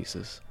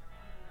masterpieces.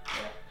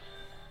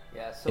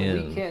 Yeah, Yeah, so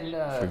and we can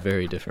for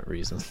very different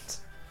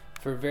reasons.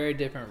 for very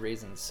different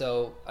reasons.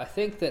 So I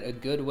think that a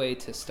good way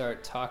to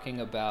start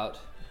talking about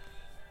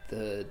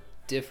the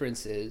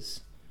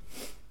differences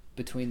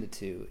between the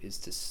two is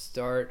to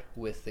start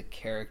with the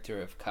character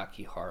of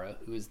Kakihara,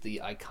 who is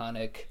the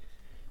iconic,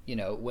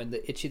 when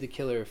the Ichi the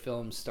Killer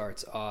film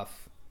starts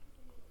off,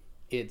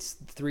 it's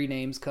three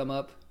names come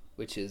up,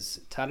 which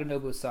is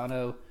Tadanobu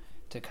Sano,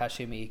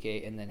 Takashi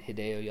Miike, and then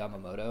Hideo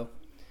Yamamoto.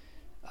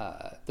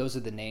 Those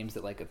are the names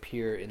that like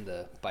appear in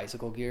the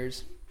bicycle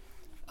gears.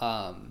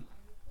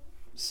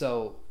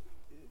 So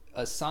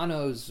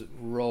Asano's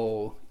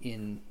role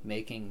in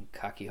making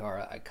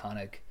Kakihara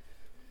iconic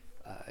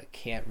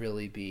can't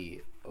really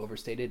be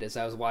overstated. As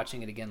I was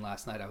watching it again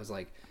last night, I was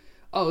like,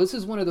 oh, this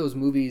is one of those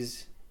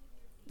movies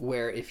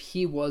where if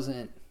he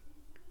wasn't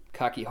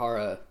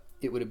Kakihara,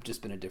 it would have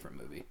just been a different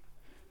movie.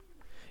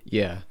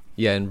 Yeah,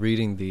 and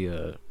reading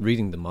the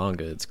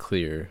manga, it's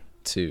clear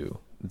too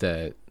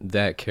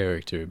that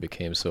character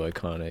became so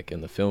iconic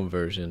in the film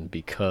version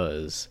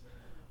because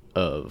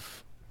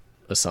of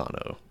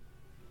Asano,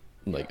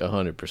 like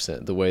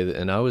 100%. The way that,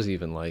 and I was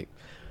even like,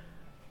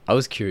 I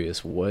was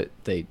curious what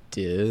they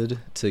did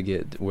to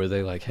get where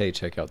they like, hey,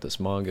 check out this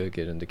manga,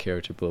 get into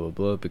character, blah blah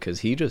blah, because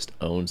he just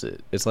owns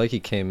it. It's like he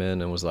came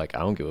in and was like, I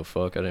don't give a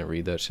fuck, I didn't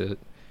read that shit,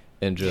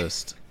 and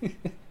just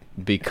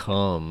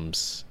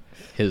becomes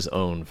his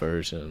own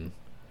version.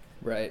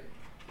 Right.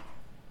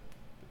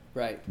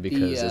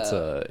 Because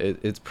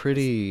it's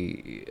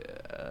pretty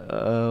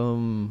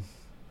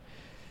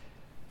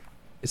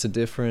it's a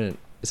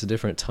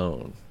different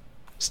tone.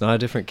 It's not a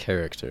different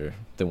character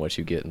than what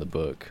you get in the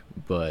book,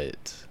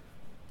 but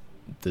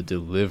the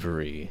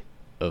delivery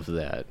of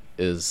that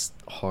is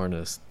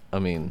harnessed. I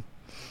mean,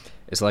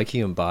 it's like he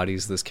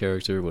embodies this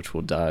character, which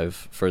we'll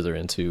dive further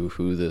into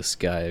who this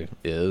guy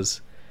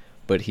is,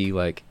 but he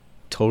like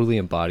totally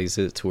embodies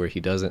it to where he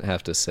doesn't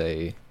have to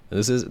say, and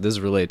this is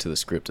related to the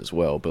script as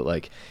well, but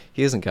like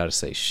he hasn't got to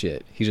say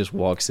shit. He just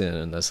walks in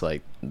and that's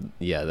like,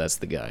 yeah, that's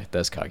the guy.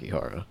 That's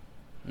Kakihara.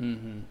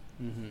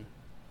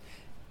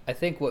 I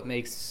think what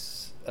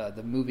makes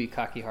the movie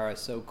Kakihara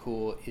so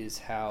cool is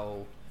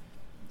how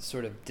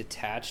sort of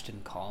detached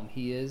and calm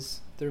he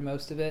is through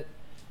most of it.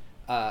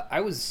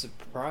 I was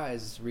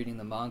surprised reading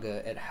the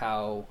manga at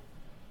how,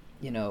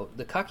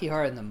 the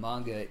Kakihara in the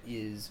manga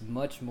is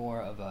much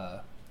more of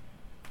a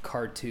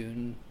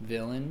cartoon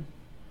villain.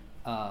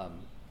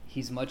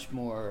 He's much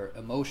more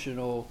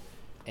emotional,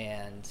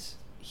 and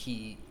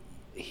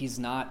he's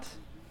not.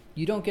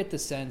 You don't get the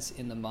sense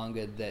in the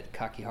manga that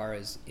Kakihara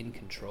is in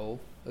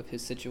control of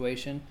his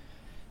situation,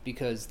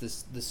 because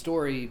the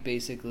story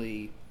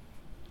basically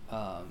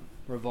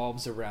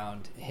revolves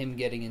around him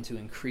getting into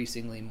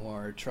increasingly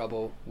more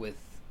trouble with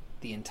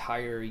the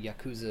entire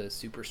Yakuza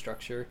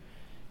superstructure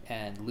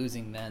and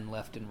losing men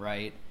left and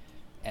right,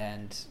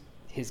 and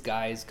his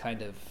guys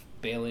kind of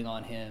bailing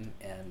on him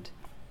and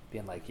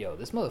being like, yo,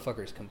 this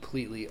motherfucker is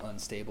completely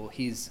unstable.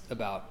 He's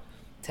about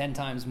 10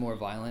 times more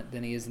violent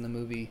than he is in the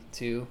movie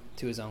too,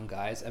 to his own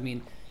guys. I mean,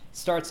 it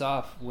starts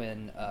off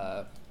when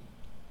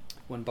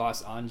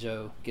Boss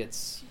Anjo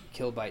gets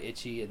killed by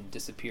Ichi and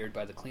disappeared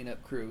by the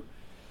cleanup crew.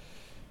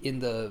 In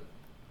the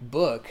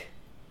book,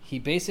 he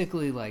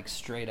basically like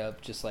straight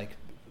up just like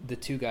the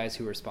two guys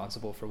who are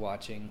responsible for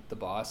watching the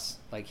boss,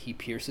 like he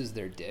pierces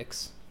their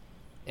dicks,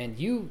 and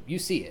you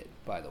see it,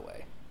 by the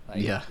way.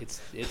 Like, yeah,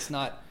 it's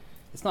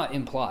not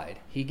implied.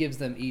 He gives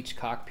them each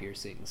cock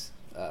piercings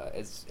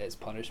as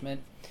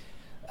punishment.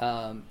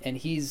 And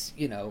he's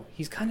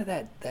kind of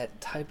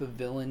that type of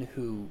villain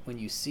who, when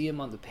you see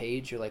him on the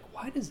page, you're like,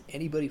 why does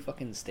anybody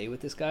fucking stay with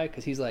this guy?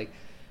 Because he's like,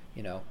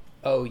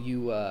 oh,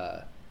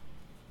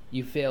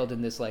 you failed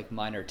in this like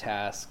minor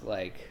task,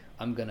 like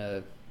I'm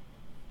gonna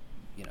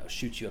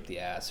shoot you up the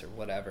ass or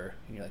whatever.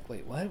 And you're like,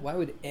 wait, what? Why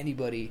would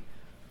anybody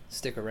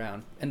stick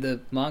around? And the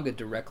manga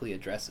directly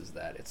addresses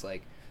that. It's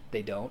like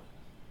they don't.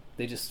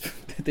 They just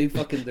they're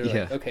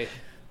like, okay,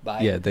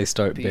 bye. Yeah, they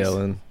start Peace.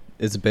 bailing.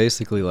 It's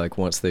basically like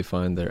once they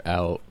find they're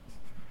out,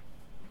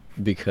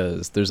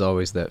 because there's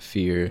always that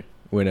fear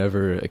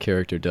whenever a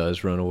character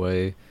does run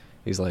away.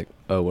 He's like,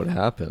 oh, what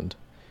happened?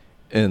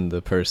 And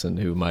the person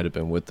who might have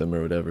been with them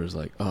or whatever is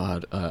like, oh,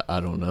 I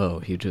don't know.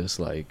 He just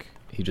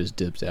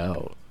dipped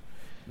out.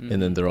 Mm-hmm.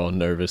 And then they're all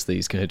nervous that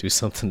he's going to do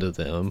something to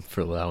them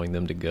for allowing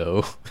them to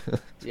go.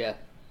 Yeah.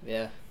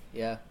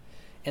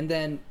 And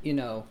then,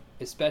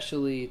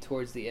 especially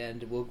towards the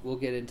end, we'll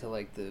get into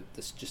like the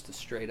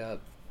straight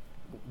up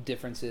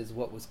differences,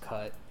 what was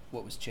cut,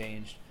 what was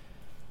changed.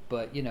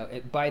 But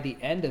by the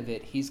end of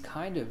it, he's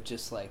kind of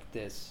just like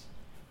this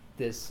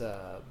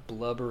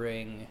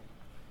blubbering,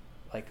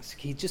 like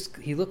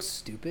he looks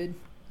stupid.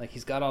 Like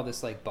he's got all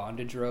this like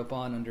bondage rope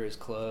on under his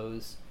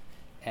clothes,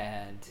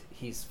 and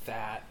he's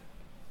fat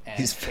and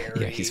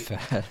hairy. Yeah, he's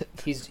fat.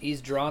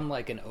 He's drawn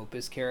like an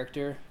Opus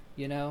character,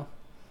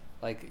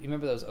 like you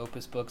remember those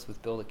Opus books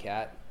with Bill the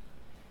Cat.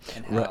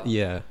 And how right,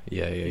 yeah.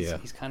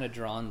 He's kind of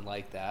drawn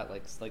like that,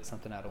 like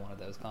something out of one of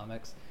those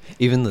comics.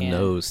 Even the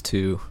nose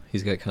too.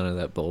 He's got kind of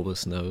that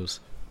bulbous nose.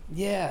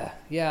 Yeah,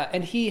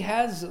 and he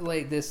has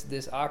like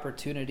this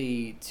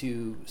opportunity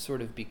to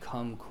sort of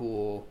become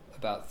cool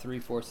about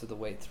 3/4 of the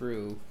way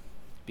through,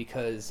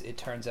 because it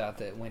turns out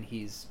that when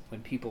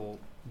people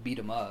beat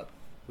him up,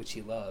 which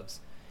he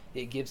loves,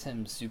 it gives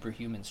him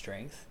superhuman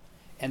strength.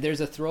 And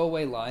there's a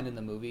throwaway line in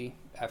the movie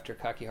after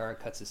Kakihara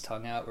cuts his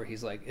tongue out where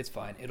he's like, "It's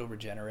fine, it'll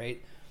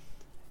regenerate."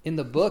 In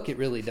the book, it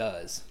really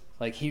does.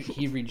 Like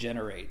he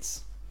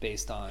regenerates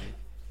based on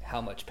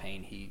how much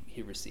pain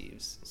he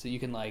receives. So you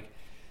can like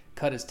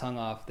cut his tongue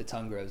off, the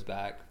tongue grows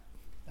back.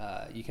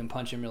 You can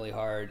punch him really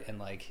hard, and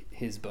like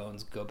his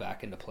bones go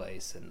back into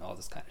place, and all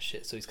this kind of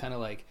shit. So he's kind of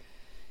like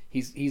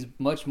he's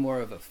much more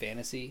of a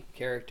fantasy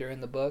character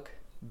in the book,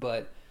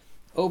 but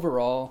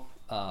overall,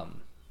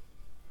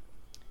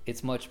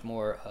 it's much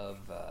more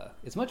of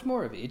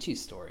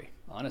Ichi's story,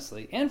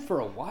 honestly. And for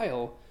a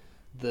while,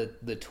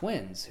 the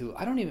twins, who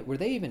I don't even, were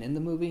they even in the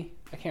movie?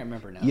 I can't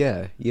remember now.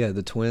 Yeah,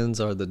 the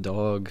twins are the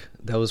dog.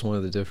 That was one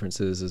of the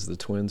differences, is the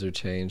twins are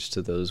changed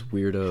to those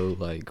weirdo,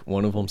 like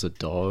one of them's a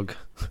dog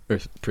or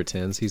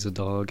pretends he's a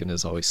dog and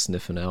is always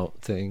sniffing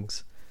out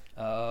things.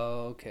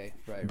 Oh, okay.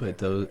 Right.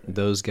 But right.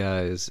 those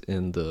guys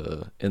in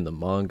the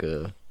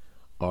manga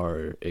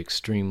are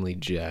extremely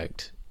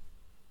jacked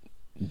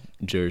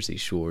Jersey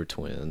Shore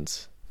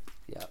twins.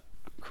 Yeah.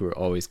 Who are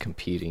always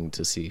competing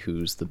to see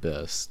who's the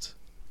best.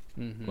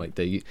 Mm-hmm. Like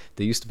they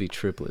used to be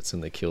triplets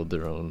and they killed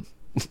their own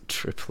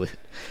triplet.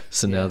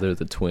 So now they're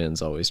the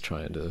twins, always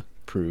trying to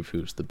prove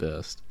who's the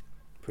best.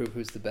 Prove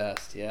who's the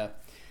best, yeah.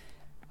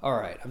 All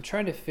right, I'm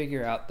trying to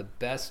figure out the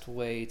best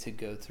way to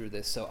go through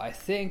this. So I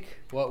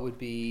think what would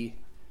be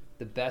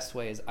the best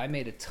way is I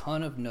made a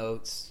ton of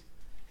notes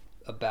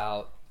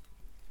about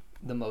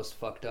the most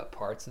fucked up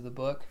parts of the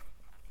book.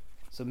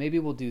 So maybe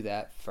we'll do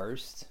that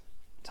first,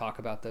 talk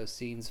about those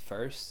scenes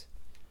first,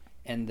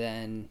 and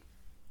then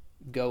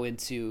go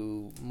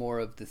into more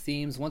of the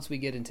themes. Once we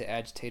get into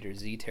Agitator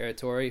Z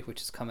territory,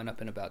 which is coming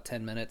up in about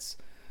 10 minutes,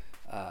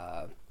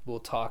 we'll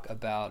talk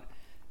about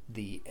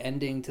the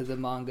ending to the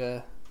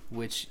manga,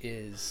 which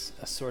is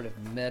a sort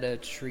of meta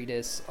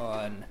treatise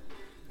on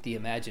the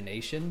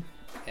imagination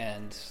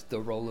and the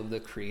role of the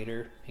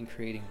creator in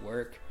creating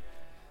work.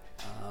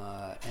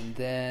 And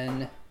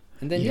then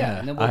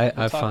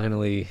I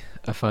finally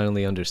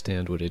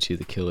understand what Ichi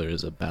the Killer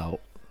is about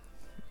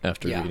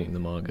after reading the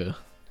manga.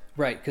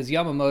 Right, because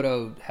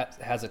Yamamoto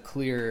has a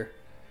clear.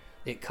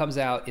 It comes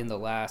out in the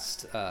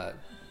last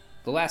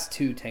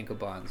two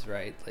tankobons,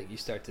 right? Like you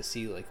start to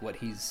see like what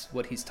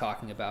he's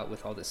talking about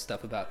with all this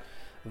stuff about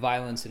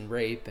violence and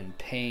rape and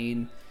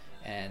pain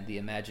and the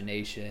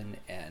imagination,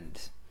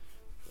 and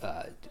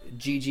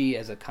Gigi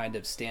as a kind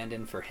of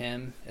stand-in for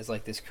him as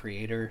like this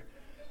creator.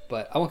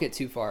 But I won't get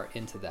too far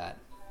into that.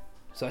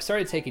 So I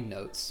started taking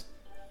notes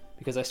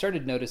because I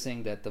started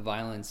noticing that the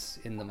violence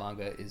in the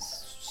manga is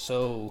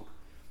so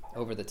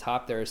over the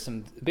top. There are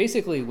some,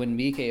 basically when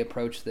Miike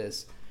approached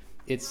this,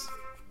 it's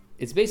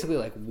basically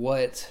like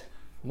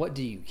what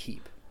do you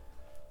keep?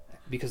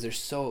 Because there's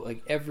so,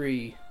 like,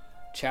 every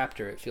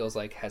chapter it feels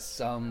like has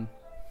some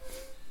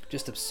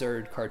just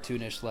absurd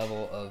cartoonish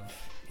level of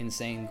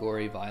insane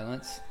gory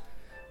violence.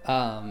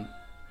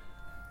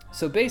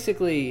 So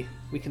basically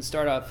we can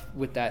start off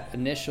with that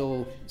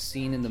initial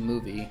scene in the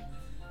movie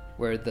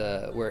where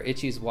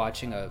Ichi's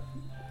watching a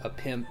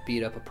pimp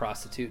beat up a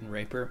prostitute and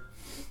rape her,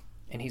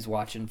 and he's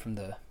watching from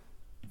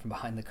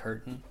behind the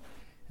curtain,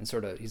 and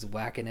sort of he's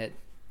whacking it,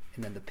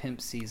 and then the pimp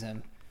sees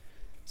him,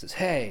 says,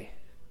 "Hey,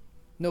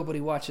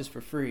 nobody watches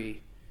for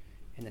free,"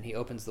 and then he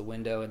opens the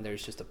window and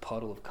there's just a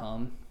puddle of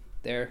cum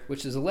there,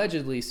 which is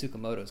allegedly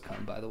Tsukamoto's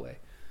cum, by the way.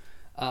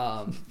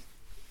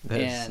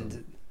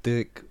 And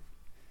thick,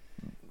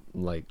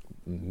 like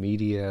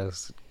meaty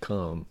ass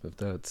cum. If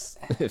that's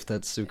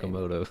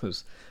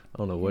Tsukamoto's, I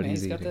don't know what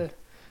he's eating.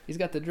 He's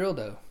got the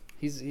dildo.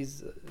 He's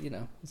he's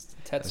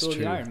Tetsuo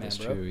the Iron Man, that's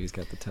bro. That's true. He's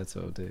got the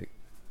Tetsuo dick.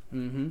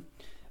 Mm-hmm.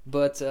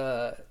 But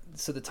so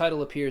the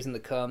title appears in the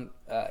cum.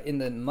 In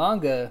the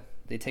manga,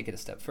 they take it a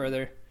step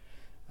further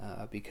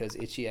because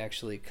Ichi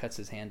actually cuts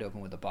his hand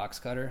open with a box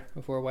cutter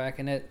before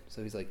whacking it.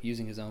 So he's like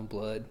using his own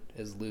blood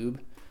as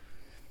lube,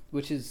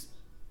 which is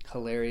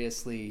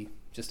hilariously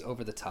just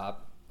over the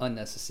top,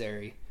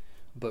 unnecessary,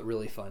 but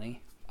really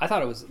funny. I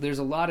thought it was. There's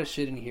a lot of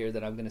shit in here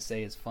that I'm gonna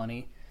say is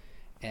funny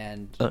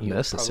and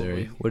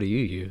unnecessary. What do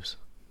you use?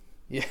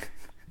 Yeah,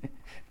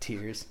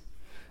 tears.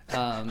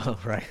 Oh,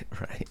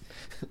 right.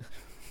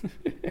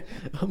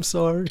 I'm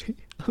sorry.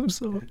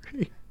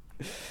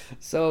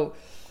 So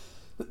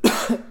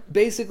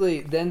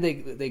basically, then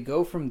they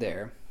go from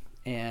there,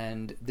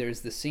 and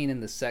there's the scene in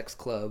the sex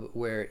club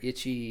where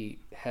Ichi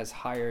has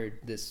hired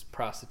this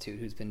prostitute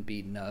who's been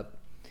beaten up,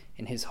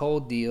 and his whole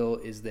deal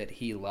is that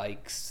he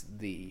likes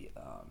the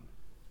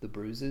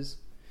bruises.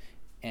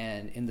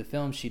 And in the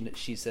film,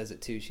 she says it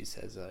too. She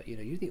says,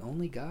 you're the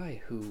only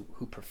guy who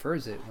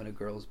prefers it when a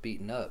girl's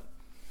beaten up.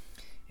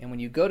 And when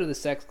you go to the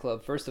sex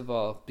club, first of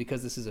all,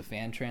 because this is a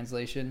fan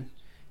translation,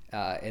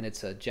 and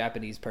it's a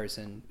Japanese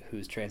person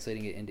who's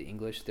translating it into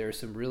English, there are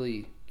some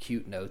really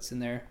cute notes in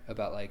there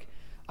about, like,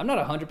 I'm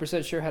not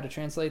 100% sure how to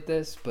translate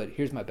this, but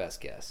here's my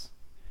best guess.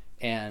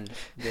 And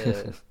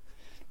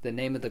the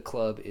name of the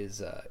club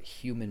is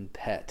Human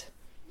Pet,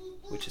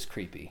 which is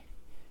creepy.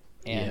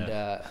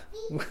 And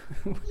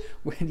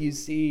when you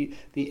see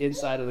the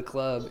inside of the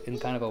club in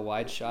kind of a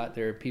wide shot,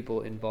 there are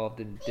people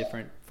involved in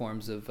different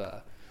forms of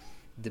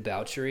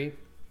debauchery.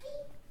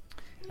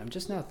 I'm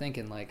just now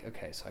thinking, like,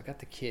 okay, so I got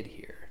the kid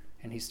here,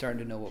 and he's starting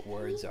to know what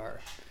words are.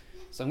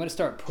 So I'm going to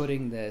start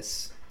putting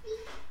this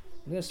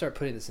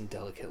in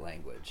delicate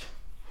language.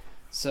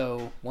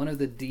 So one of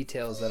the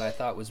details that I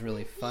thought was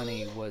really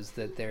funny was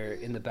that there,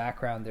 in the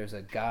background, there's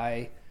a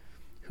guy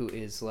who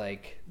is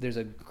like, there's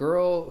a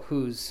girl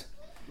who's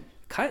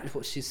kind of,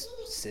 well, she's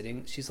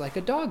sitting, she's like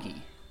a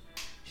doggy.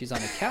 She's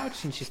on a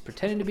couch and she's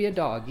pretending to be a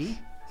doggy.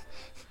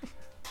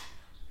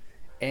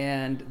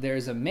 And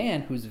there's a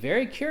man who's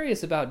very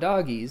curious about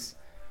doggies,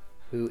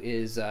 who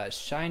is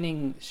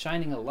shining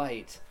a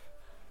light,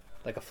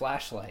 like a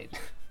flashlight,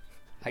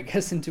 I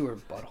guess into her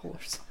butthole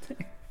or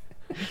something.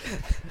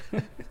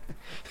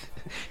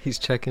 He's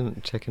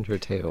checking her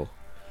tail.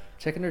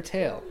 Checking her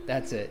tail.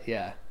 That's it.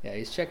 Yeah.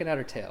 He's checking out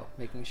her tail,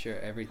 making sure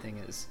everything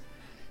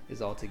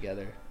is all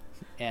together.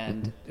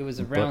 And it was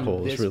around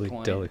Butthole this is really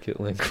point. delicate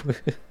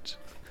language.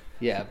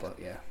 Yeah, but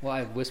yeah. Well,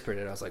 I whispered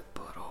it. I was like,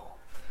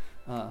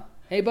 butthole.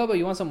 Hey, Bubba,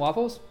 you want some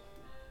waffles?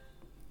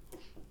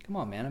 Come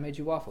on, man. I made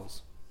you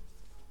waffles.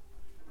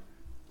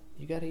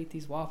 You gotta eat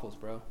these waffles,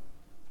 bro. Are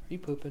you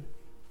pooping?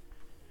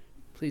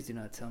 Please do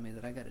not tell me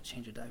that I gotta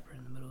change a diaper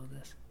in the middle of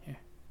this. Here.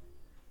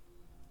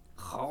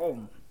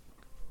 Home.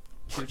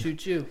 Chew, chew,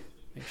 chew.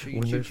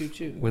 Make sure you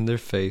chew. When their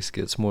face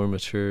gets more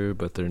mature,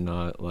 but they're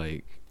not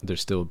like, they're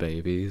still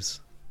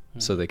babies.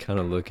 So they kind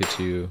of look at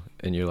you,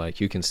 and you're like,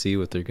 you can see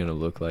what they're gonna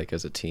look like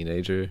as a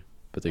teenager,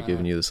 but they're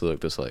giving you this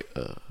look that's like,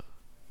 And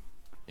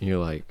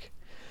you're like,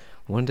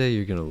 one day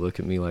you're gonna look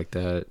at me like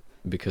that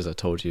because I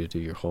told you to do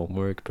your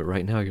homework, but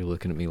right now you're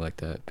looking at me like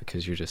that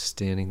because you're just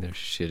standing there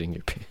shitting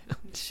your pants.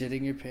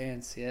 Shitting your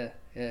pants, yeah.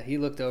 He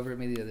looked over at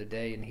me the other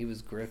day, and he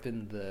was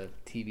gripping the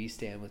TV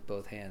stand with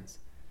both hands,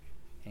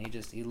 and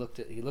he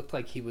looked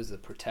like he was the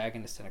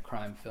protagonist in a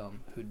crime film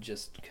who'd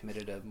just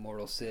committed a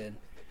mortal sin.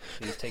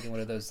 He was taking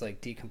one of those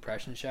like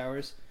decompression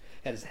showers,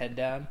 had his head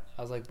down.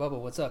 I was like, Bubba,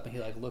 what's up? And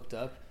he like looked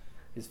up,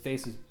 his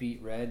face was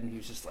beet red, and he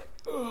was just like,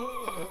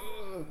 ugh.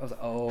 I was like,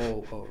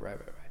 oh, right.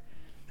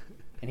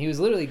 And he was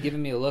literally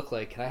giving me a look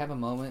like, can I have a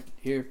moment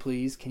here,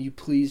 please? Can you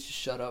please just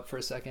shut up for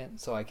a second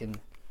so I can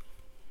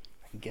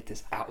get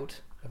this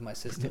out of my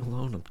system? Leave me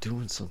alone, I'm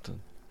doing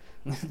something.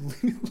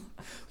 Leave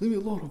me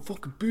alone, I'm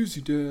fucking busy,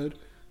 Dad.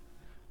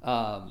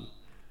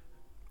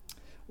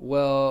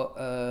 Well,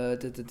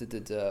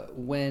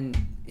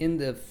 when in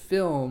the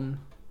film,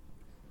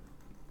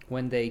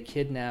 when they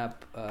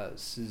kidnap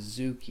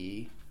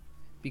Suzuki,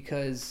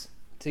 because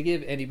to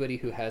give anybody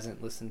who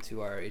hasn't listened to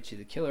our Ichi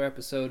the Killer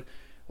episode,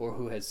 or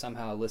who has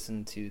somehow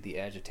listened to the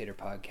Agitator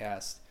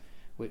podcast,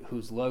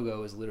 whose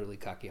logo is literally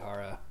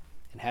Kakihara,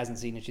 and hasn't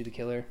seen Ichi the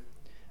Killer,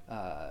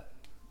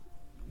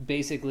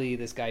 basically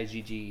this guy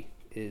Gigi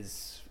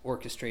is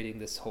orchestrating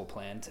this whole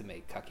plan to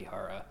make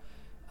Kakihara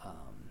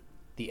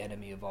the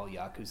enemy of all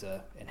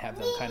Yakuza and have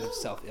them kind of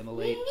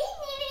self-immolate.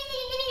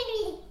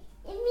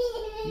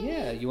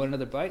 Yeah, you want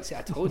another bite? See,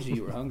 I told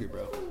you were hungry,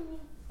 bro.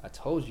 I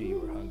told you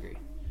were hungry.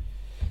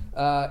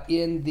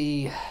 In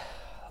the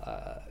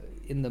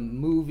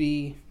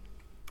movie,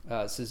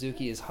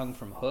 Suzuki is hung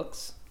from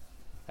hooks.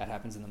 That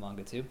happens in the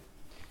manga too.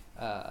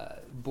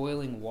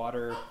 Boiling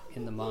water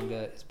in the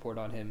manga is poured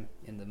on him.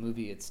 In the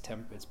movie, it's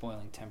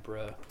boiling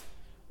tempura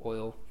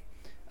oil.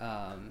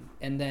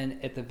 And then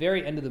at the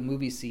very end of the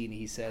movie scene,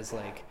 he says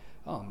like,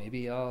 oh,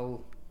 maybe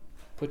I'll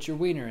put your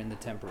wiener in the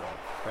tempura,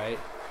 right?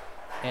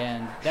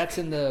 And that's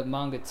in the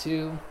manga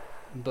too,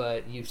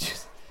 but you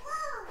just,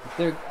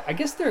 I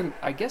guess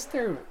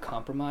they're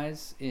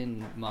compromise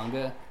in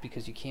manga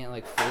because you can't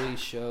like fully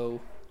show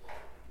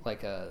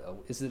like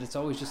it's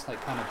always just like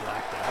kind of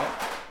blacked out.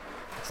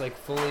 It's like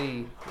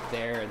fully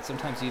there, and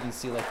sometimes you even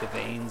see like the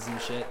veins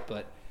and shit,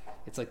 but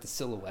it's like the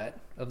silhouette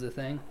of the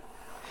thing.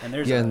 And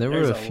there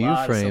were a few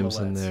frames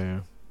in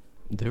there.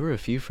 There were a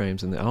few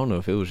frames in there. I don't know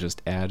if it was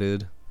just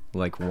added.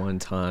 Like one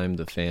time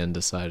the fan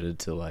decided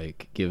to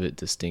like give it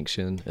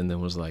distinction and then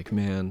was like,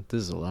 man,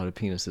 this is a lot of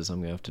penises I'm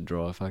going to have to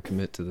draw if I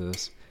commit to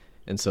this.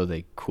 And so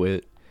they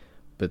quit.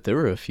 But there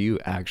were a few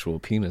actual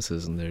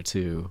penises in there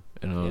too.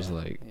 And I was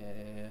like,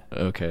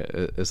 okay.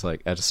 It's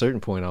like at a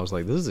certain point I was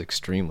like, this is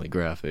extremely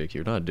graphic.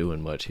 You're not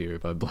doing much here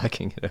by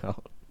blacking it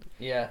out.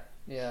 Yeah,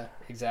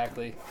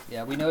 exactly.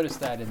 Yeah, we noticed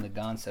that in the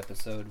Gantz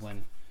episode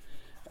when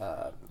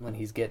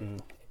he's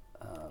getting,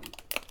 how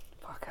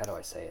do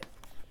I say it?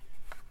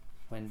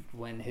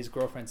 When his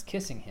girlfriend's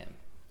kissing him,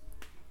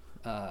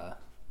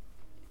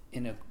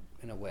 in a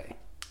way.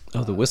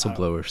 Oh, the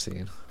whistleblower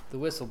scene. The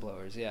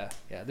whistleblowers, yeah.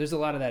 There's a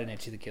lot of that in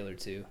Ichi the Killer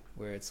too,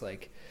 where it's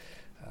like,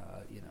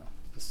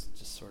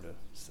 just sort of,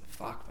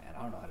 fuck, man,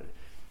 I don't know how to. The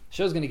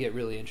show's gonna get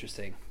really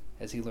interesting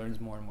as he learns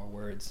more and more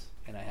words,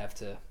 and I have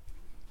to.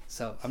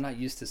 I'm not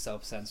used to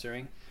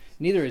self-censoring.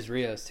 Neither is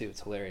Rios too.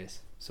 It's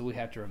hilarious. So we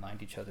have to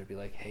remind each other, be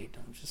like, hey,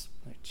 don't just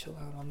like chill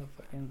out on the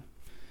fucking.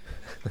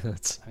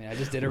 I mean, I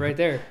just did it right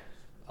there,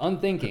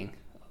 unthinking.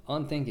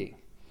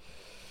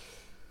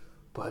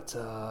 But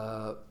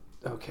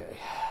okay.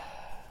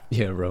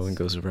 Yeah, Rowan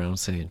goes around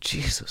saying,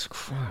 Jesus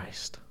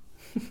Christ.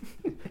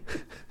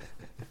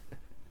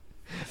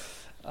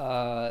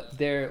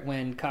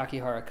 When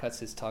Kakihara cuts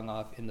his tongue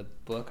off in the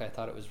book, I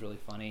thought it was really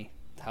funny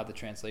how the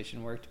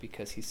translation worked,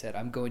 because he said,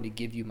 I'm going to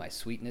give you my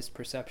sweetness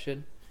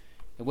perception.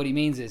 And what he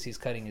means is he's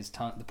cutting his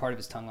tongue, the part of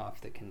his tongue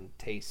off that can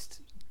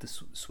taste the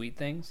sweet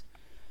things.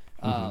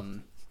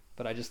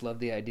 But I just love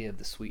the idea of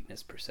the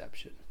sweetness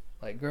perception.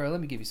 Like, girl, let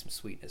me give you some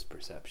sweetness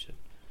perception.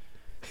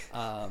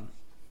 And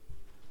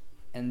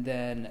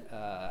then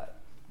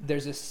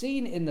there's a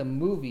scene in the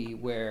movie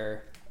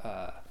where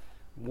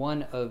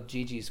one of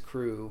Gigi's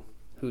crew,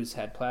 who's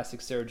had plastic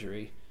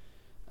surgery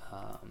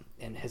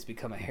and has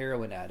become a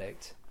heroin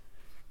addict,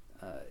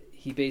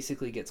 he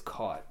basically gets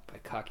caught by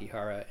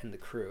Kakihara and the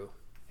crew.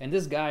 And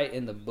this guy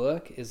in the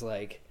book is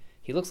like,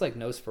 he looks like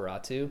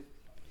Nosferatu,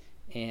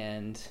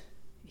 and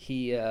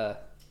he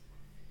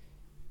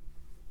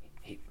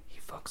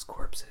fucks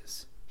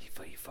corpses. He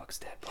fucks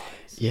dead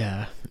bodies.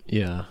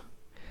 Yeah.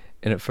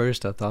 And at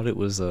first I thought it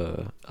was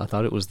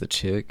the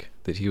chick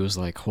that he was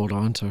like, hold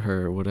on to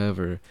her or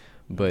whatever.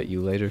 But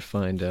you later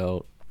find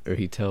out, or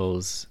he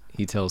tells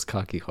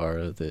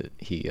Kakihara that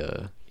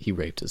he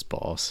raped his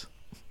boss.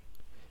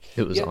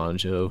 It was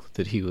Anjo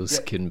that he was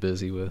getting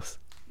busy with.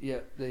 Yeah,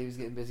 that he was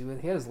getting busy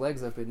with. He had his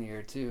legs up in the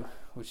air too,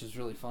 which is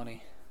really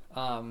funny.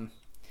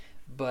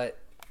 But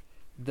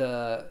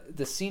the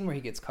scene where he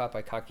gets caught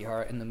by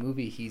Kakihara in the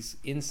movie, he's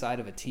inside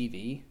of a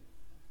TV.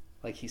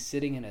 Like, he's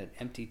sitting in an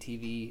empty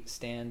TV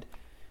stand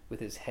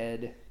with his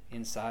head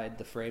inside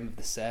the frame of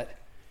the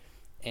set.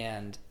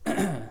 And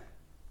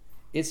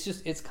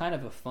it's kind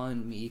of a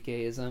fun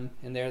Miike-ism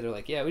in there. They're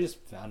like, yeah, we just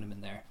found him in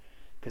there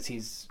because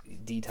he's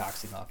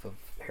detoxing off of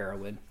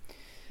heroin.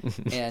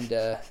 And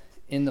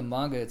in the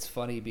manga, it's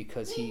funny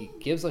because he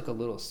gives like a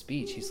little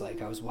speech. He's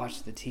like, I was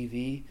watching the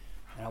TV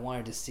and I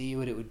wanted to see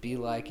what it would be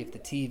like if the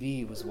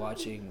TV was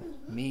watching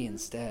me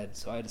instead.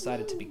 So I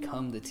decided to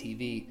become the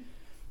TV.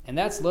 And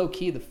that's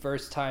low-key the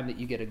first time that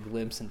you get a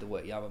glimpse into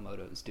what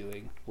Yamamoto is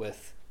doing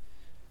with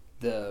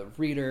the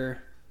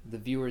reader, the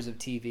viewers of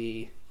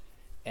TV,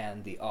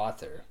 and the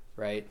author,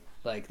 right?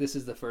 Like, this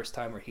is the first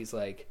time where he's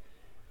like,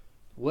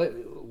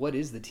 what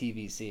is the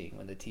TV seeing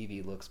when the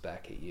TV looks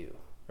back at you,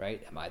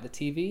 right? Am I the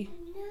TV?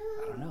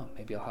 I don't know.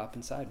 Maybe I'll hop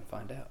inside and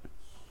find out.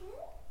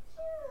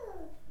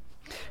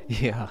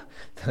 Yeah,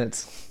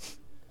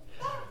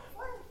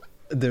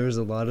 there's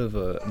a lot of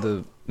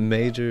the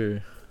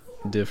major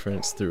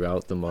difference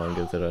throughout the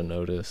manga that I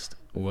noticed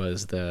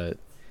was that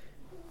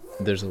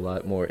there's a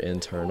lot more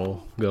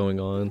internal going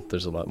on.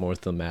 There's a lot more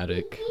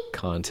thematic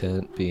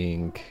content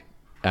being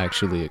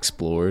actually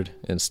explored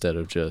instead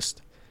of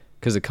just,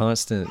 because a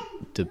constant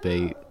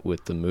debate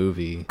with the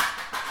movie,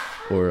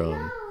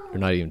 or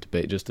not even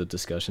debate, just a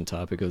discussion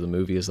topic of the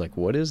movie is like,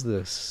 what is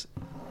this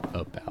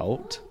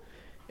about?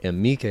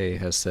 And Miike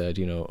has said,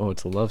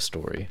 it's a love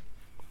story.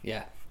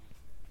 Yeah.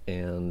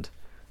 And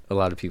a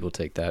lot of people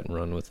take that and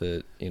run with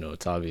it.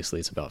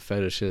 It's about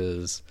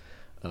fetishes.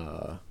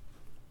 A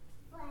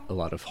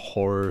lot of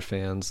horror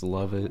fans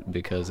love it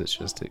because it's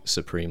just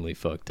supremely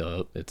fucked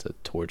up. It's a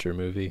torture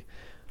movie.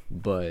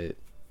 But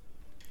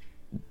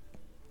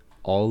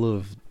all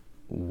of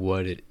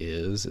what it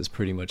is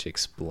pretty much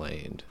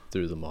explained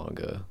through the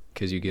manga,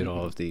 because you get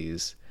all of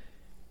these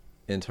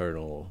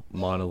internal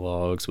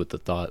monologues with the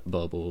thought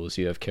bubbles.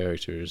 You have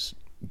characters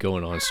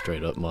going on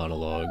straight up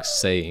monologues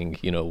saying,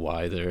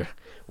 why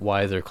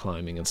they're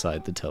climbing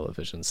inside the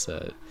television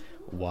set,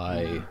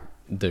 why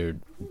their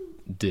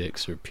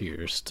dicks are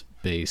pierced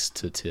base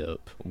to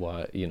tip,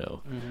 why.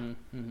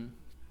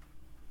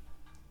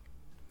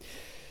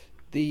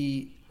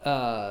 The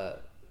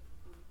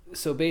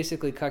so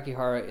basically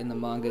Kakihara in the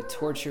manga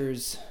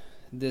tortures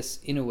this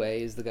Inoue,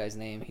 is the guy's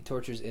name. He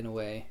tortures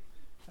Inoue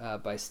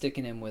by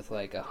sticking him with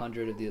like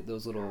 100 of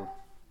those little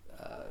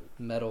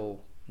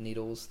metal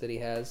needles that he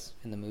has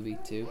in the movie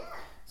too.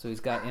 So he's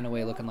got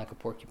Inoue looking like a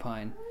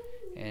porcupine,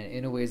 and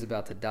Inoue's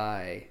about to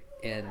die.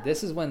 And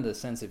this is when the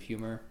sense of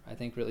humor, I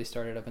think, really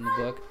started up in the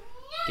book.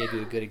 Gave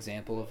you a good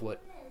example of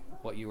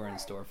what you were in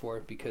store for,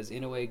 because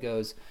Inoue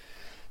goes,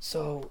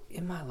 so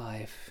in my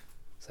life,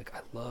 it's like, I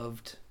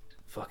loved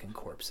fucking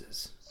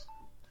corpses.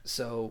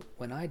 So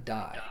when I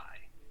die,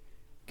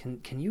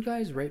 can you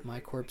guys rape my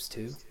corpse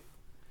too?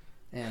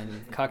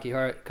 And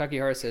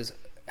Kakihara says,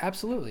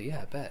 absolutely,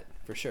 yeah, I bet,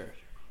 for sure.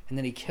 And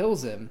then he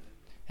kills him,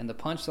 and the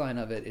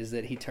punchline of it is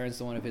that he turns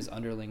to one of his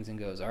underlings and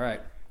goes, all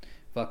right,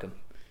 fuck him.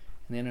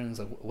 And the underling's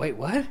like, wait,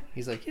 what?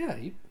 He's like, yeah,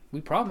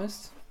 we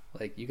promised.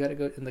 Like, you gotta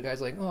go. And the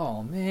guy's like,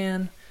 oh,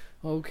 man,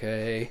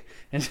 okay.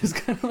 And just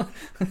kind of...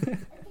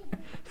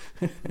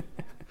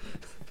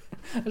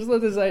 I just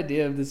love this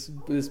idea of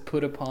this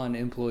put-upon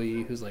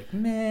employee who's like,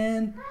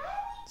 man,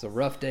 it's a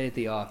rough day at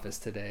the office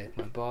today.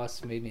 My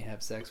boss made me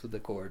have sex with the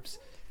corpse.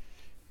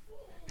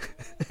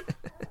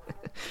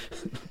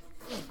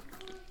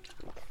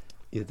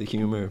 Yeah, the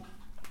humor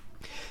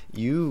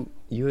You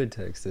had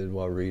texted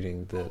while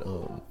reading that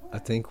I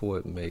think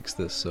what makes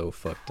this so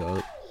fucked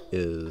up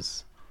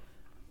is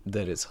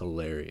that it's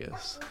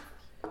hilarious.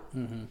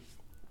 Mm-hmm.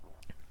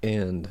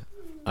 And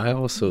I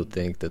also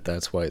think that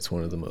that's why it's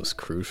one of the most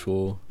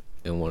crucial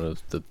and one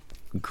of the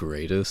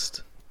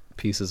greatest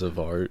pieces of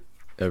art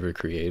ever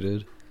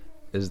created,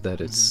 is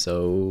that it's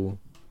so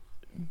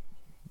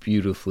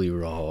beautifully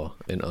raw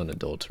and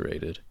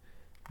unadulterated.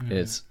 And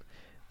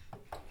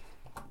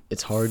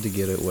it's hard to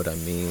get at what I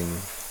mean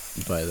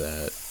by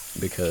that,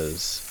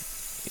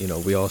 because, you know,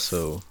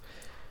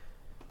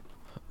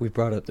 we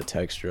brought up the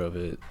texture of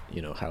it,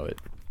 you know, how it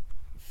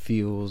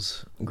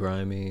feels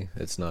grimy.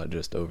 It's not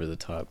just over the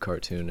top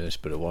cartoonish,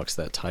 but it walks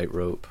that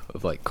tightrope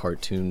of like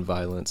cartoon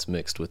violence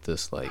mixed with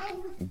this like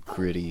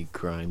gritty,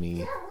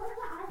 grimy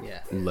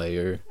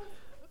layer.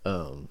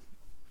 But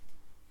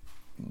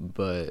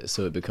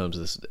so it becomes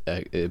this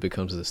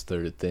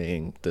third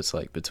thing that's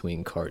like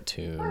between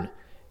cartoon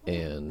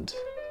and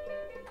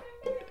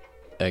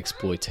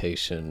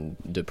exploitation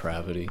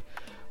depravity.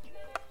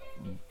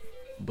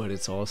 But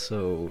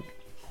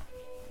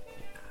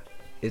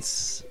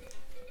it's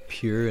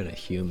pure in a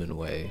human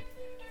way.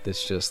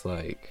 That's just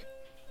like,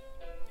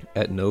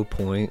 at no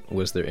point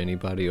was there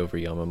anybody over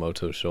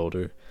Yamamoto's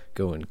shoulder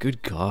going,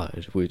 "Good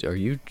God,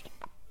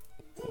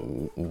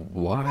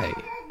 why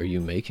are you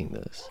making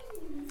this?"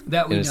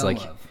 That we And it's know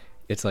like, of.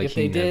 it's like If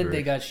they did, never,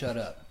 they got shut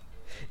up.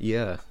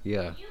 yeah,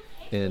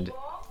 and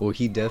well,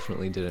 he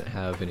definitely didn't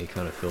have any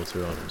kind of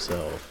filter on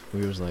himself. He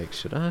was like,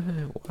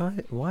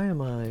 why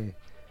am I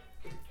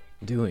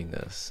doing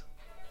this?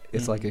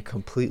 It's like a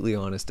completely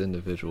honest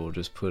individual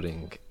just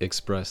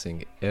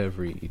expressing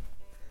everything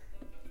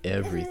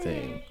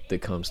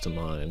that comes to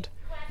mind,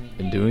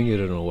 and doing it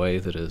in a way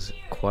that is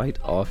quite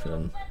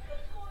often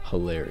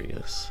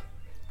hilarious.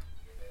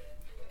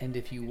 And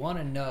if you want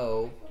to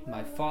know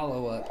my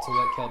follow-up to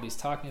what Kelby's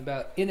talking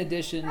about, in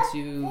addition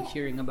to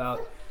hearing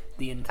about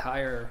the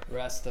entire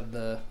rest of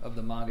the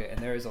manga, and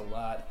there is a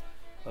lot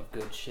of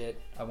good shit,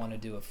 I want to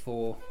do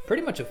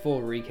pretty much a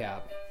full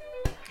recap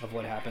of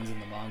what happens in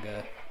the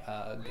manga.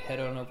 Head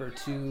on over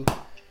to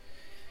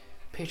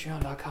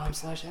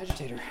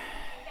patreon.com/agitator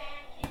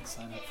and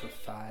sign up for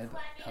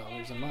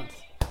 $5 a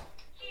month.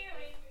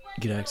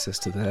 Get access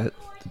to that,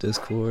 the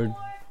Discord,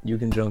 You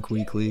Can Junk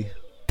Weekly.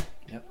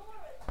 Yep.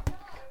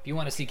 If you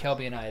want to see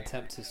Kelby and I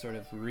attempt to sort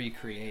of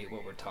recreate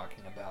what we're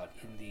talking about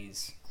in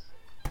these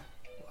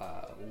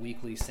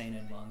weekly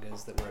seinen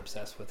mangas that we're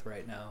obsessed with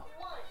right now,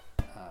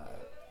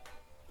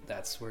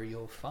 that's where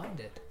you'll find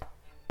it.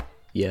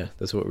 Yeah,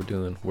 that's what we're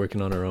doing.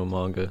 Working on our own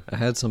manga. I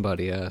had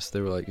somebody ask. They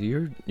were like,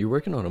 "You're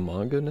working on a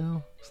manga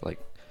now?" It's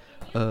like,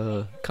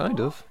 kind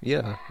of.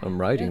 Yeah,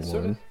 I'm writing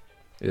one.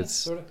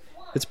 It's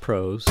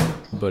prose,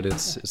 but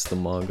it's the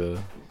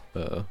manga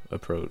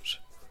approach.